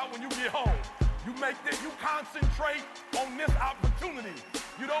worry about when you get home. You concentrate on this opportunity.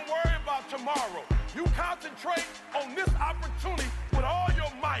 You don't worry about tomorrow. You concentrate on this opportunity